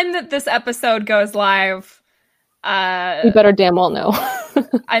the time that this episode goes live, we better damn well know.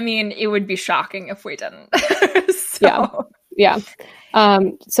 I mean, it would be shocking if we didn't. Yeah.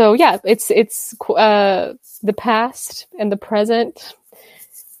 So yeah, it's the past and the present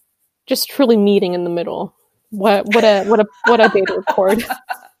just truly meeting in the middle. What a day to record.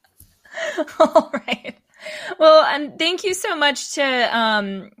 All right. Well, and thank you so much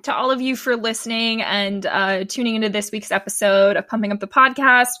to all of you for listening and tuning into this week's episode of Pumping Up the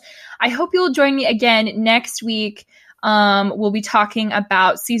Podcast. I hope you'll join me again next week. We'll be talking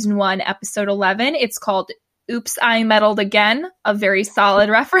about season 1, episode 11. It's called Oops, I Meddled Again, a very solid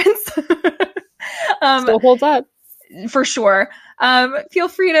reference. Still holds up. For sure. Feel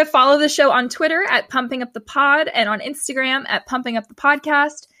free to follow the show on Twitter at Pumping Up the Pod and on Instagram at Pumping Up the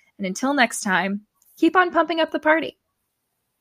Podcast. And until next time, keep on pumping up the party.